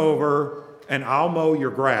coming over and I'll mow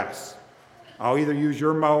your grass. I'll either use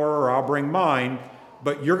your mower or I'll bring mine,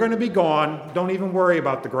 but you're going to be gone. Don't even worry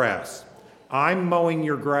about the grass. I'm mowing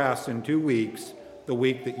your grass in 2 weeks, the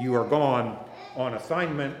week that you are gone on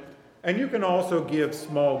assignment. And you can also give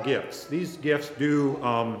small gifts. These gifts do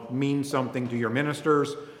mean something to your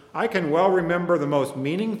ministers. I can well remember the most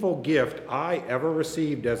meaningful gift I ever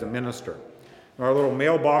received as a minister. In our little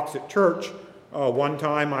mailbox at church, one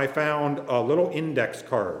time I found a little index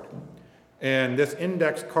card. And this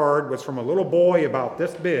index card was from a little boy about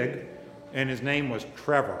this big, and his name was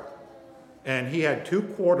Trevor. and he had 2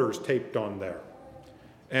 quarters taped on there.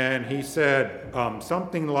 And he said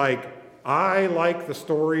something like, "I like the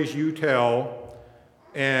stories you tell,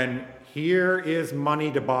 and here is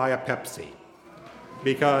money to buy a Pepsi,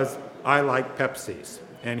 because I like Pepsis."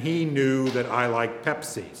 And he knew that I liked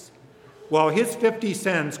Pepsis. Well, his 50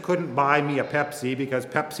 cents couldn't buy me a Pepsi because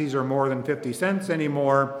Pepsis are more than 50 cents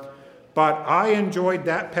anymore, but I enjoyed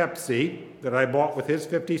that Pepsi that I bought with his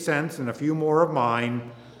 50 cents and a few more of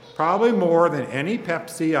mine, probably more than any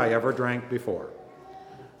Pepsi I ever drank before.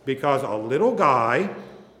 Because a little guy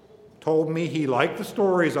told me he liked the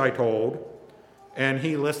stories I told, and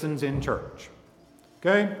he listens in church.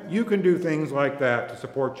 Okay? You can do things like that to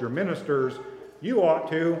support your ministers. You ought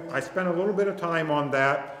to. I spent a little bit of time on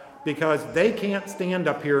that because they can't stand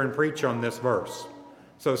up here and preach on this verse.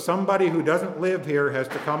 So somebody who doesn't live here has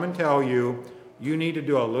to come and tell you, you need to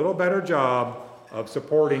do a little better job of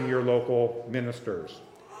supporting your local ministers.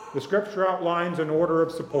 The scripture outlines an order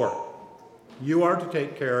of support. You are to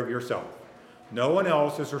take care of yourself. No one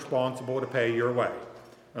else is responsible to pay your way,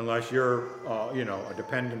 unless you're, a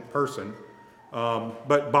dependent person.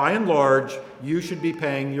 But by and large, you should be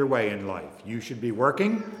paying your way in life. You should be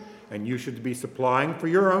working, and you should be supplying for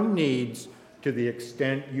your own needs to the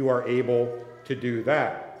extent you are able to do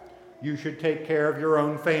that. You should take care of your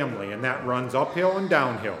own family, and that runs uphill and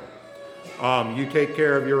downhill. You take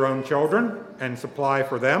care of your own children and supply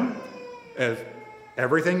for them as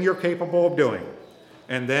everything you're capable of doing.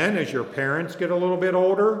 And then as your parents get a little bit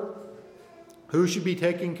older, who should be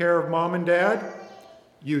taking care of mom and dad?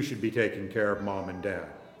 You should be taking care of mom and dad.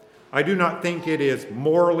 I do not think it is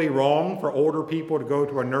morally wrong for older people to go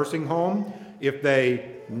to a nursing home if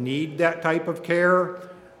they need that type of care,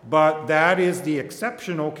 but that is the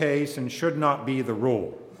exceptional case and should not be the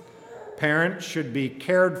rule. Parents should be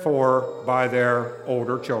cared for by their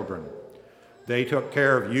older children. They took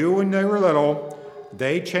care of you when they were little.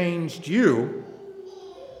 They changed you,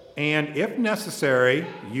 and if necessary,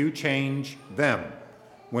 you change them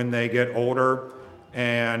when they get older,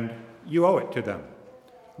 and you owe it to them.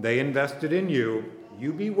 They invested in you.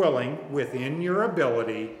 You be willing, within your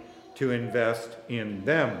ability, to invest in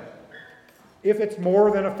them. If it's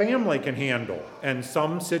more than a family can handle, and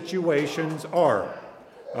some situations are.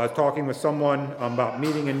 I was talking with someone about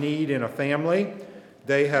meeting a need in a family.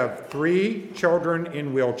 They have 3 children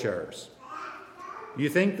in wheelchairs. You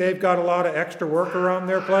think they've got a lot of extra work around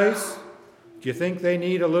their place? Do you think they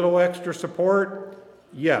need a little extra support?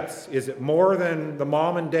 Yes. Is it more than the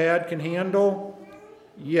mom and dad can handle?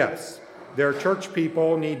 Yes. Their church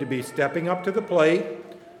people need to be stepping up to the plate,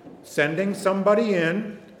 sending somebody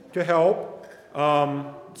in to help,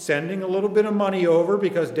 sending a little bit of money over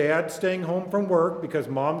because dad's staying home from work because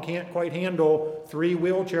mom can't quite handle 3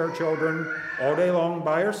 wheelchair children all day long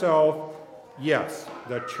by herself. Yes,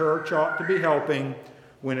 the church ought to be helping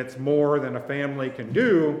when it's more than a family can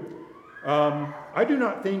do. I do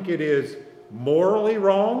not think it is morally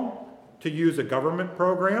wrong to use a government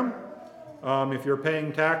program if you're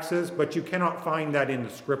paying taxes, but you cannot find that in the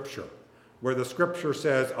scripture, where the scripture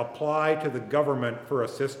says apply to the government for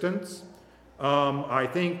assistance. I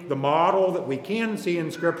think the model that we can see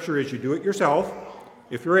in scripture is you do it yourself,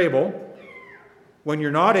 if you're able. When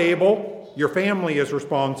you're not able, your family is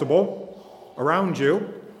responsible around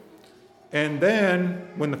you. And then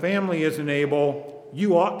when the family isn't able,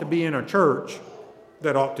 you ought to be in a church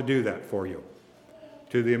that ought to do that for you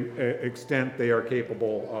to the extent they are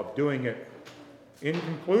capable of doing it. In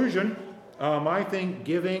conclusion, I think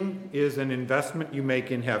giving is an investment you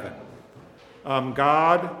make in heaven.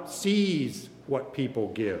 God sees what people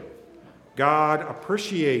give. God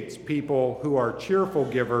appreciates people who are cheerful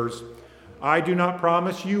givers. I do not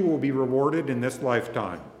promise you will be rewarded in this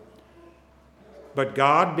lifetime. But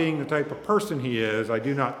God, being the type of person he is, I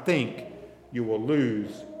do not think you will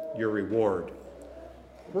lose your reward.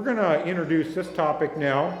 We're going to introduce this topic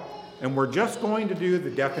now, and we're just going to do the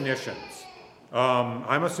definitions.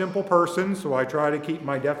 I'm a simple person, so I try to keep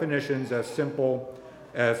my definitions as simple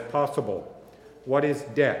as possible. What is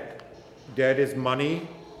debt? Debt is money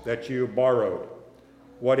that you borrowed.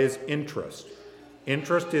 What is interest?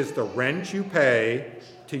 Interest is the rent you pay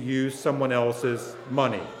to use someone else's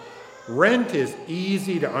money. Rent is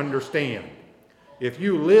easy to understand. If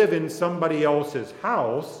you live in somebody else's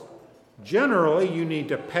house, generally you need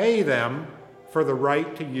to pay them for the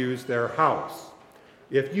right to use their house.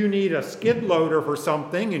 If you need a skid loader for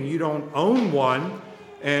something and you don't own one,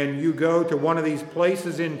 and you go to one of these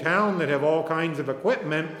places in town that have all kinds of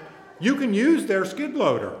equipment, you can use their skid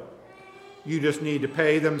loader. You just need to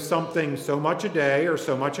pay them something so much a day or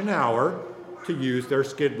so much an hour to use their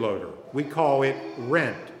skid loader. We call it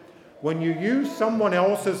rent. When you use someone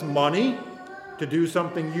else's money to do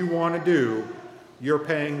something you want to do, you're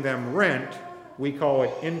paying them rent. We call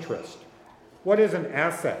it interest. What is an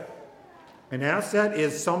asset? An asset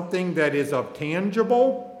is something that is of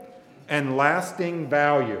tangible and lasting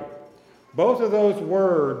value. Both of those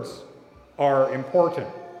words are important.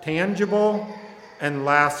 Tangible and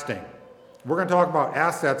lasting. We're going to talk about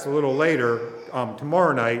assets a little later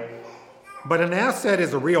tomorrow night. But an asset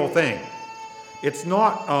is a real thing. It's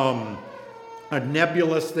not a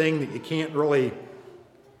nebulous thing that you can't really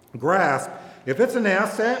grasp. If it's an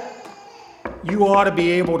asset, you ought to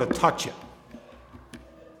be able to touch it.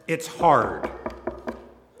 It's hard.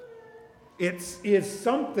 It is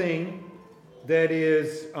something that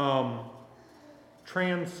is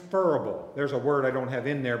transferable. There's a word I don't have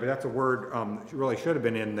in there, but that's a word that really should have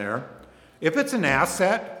been in there. If it's an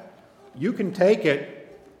asset, you can take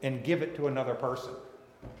it and give it to another person.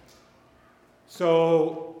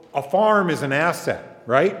 So a farm is an asset,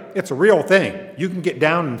 right? It's a real thing. You can get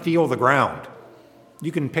down and feel the ground.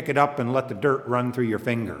 You can pick it up and let the dirt run through your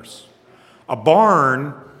fingers. A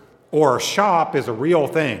barn or a shop is a real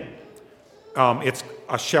thing. It's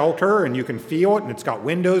a shelter, and you can feel it, and it's got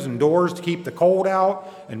windows and doors to keep the cold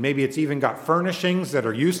out, and maybe it's even got furnishings that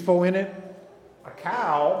are useful in it. A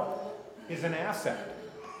cow is an asset.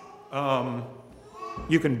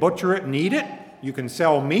 You can butcher it and eat it. You can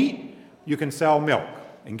sell meat. You can sell milk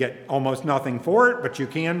and get almost nothing for it, but you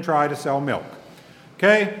can try to sell milk.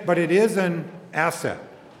 Okay? But it is an asset.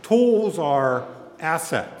 Tools are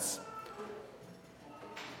assets.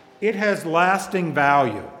 It has lasting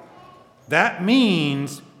value. That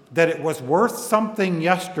means that it was worth something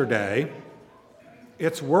yesterday,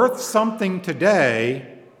 it's worth something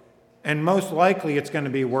today, and most likely it's going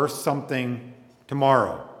to be worth something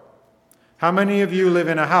tomorrow. How many of you live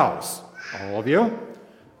in a house? All of you.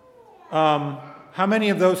 How many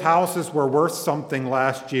of those houses were worth something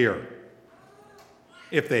last year?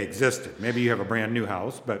 If they existed. Maybe you have a brand new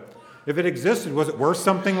house, but if it existed, was it worth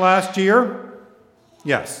something last year?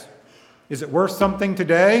 Yes. Is it worth something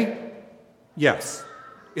today? Yes.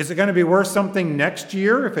 Is it going to be worth something next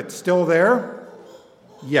year if it's still there?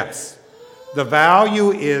 Yes. The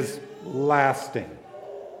value is lasting.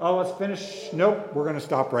 Oh, let's finish. Nope, we're going to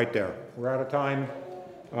stop right there. We're out of time.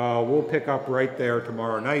 We'll pick up right there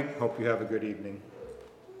tomorrow night. Hope you have a good evening.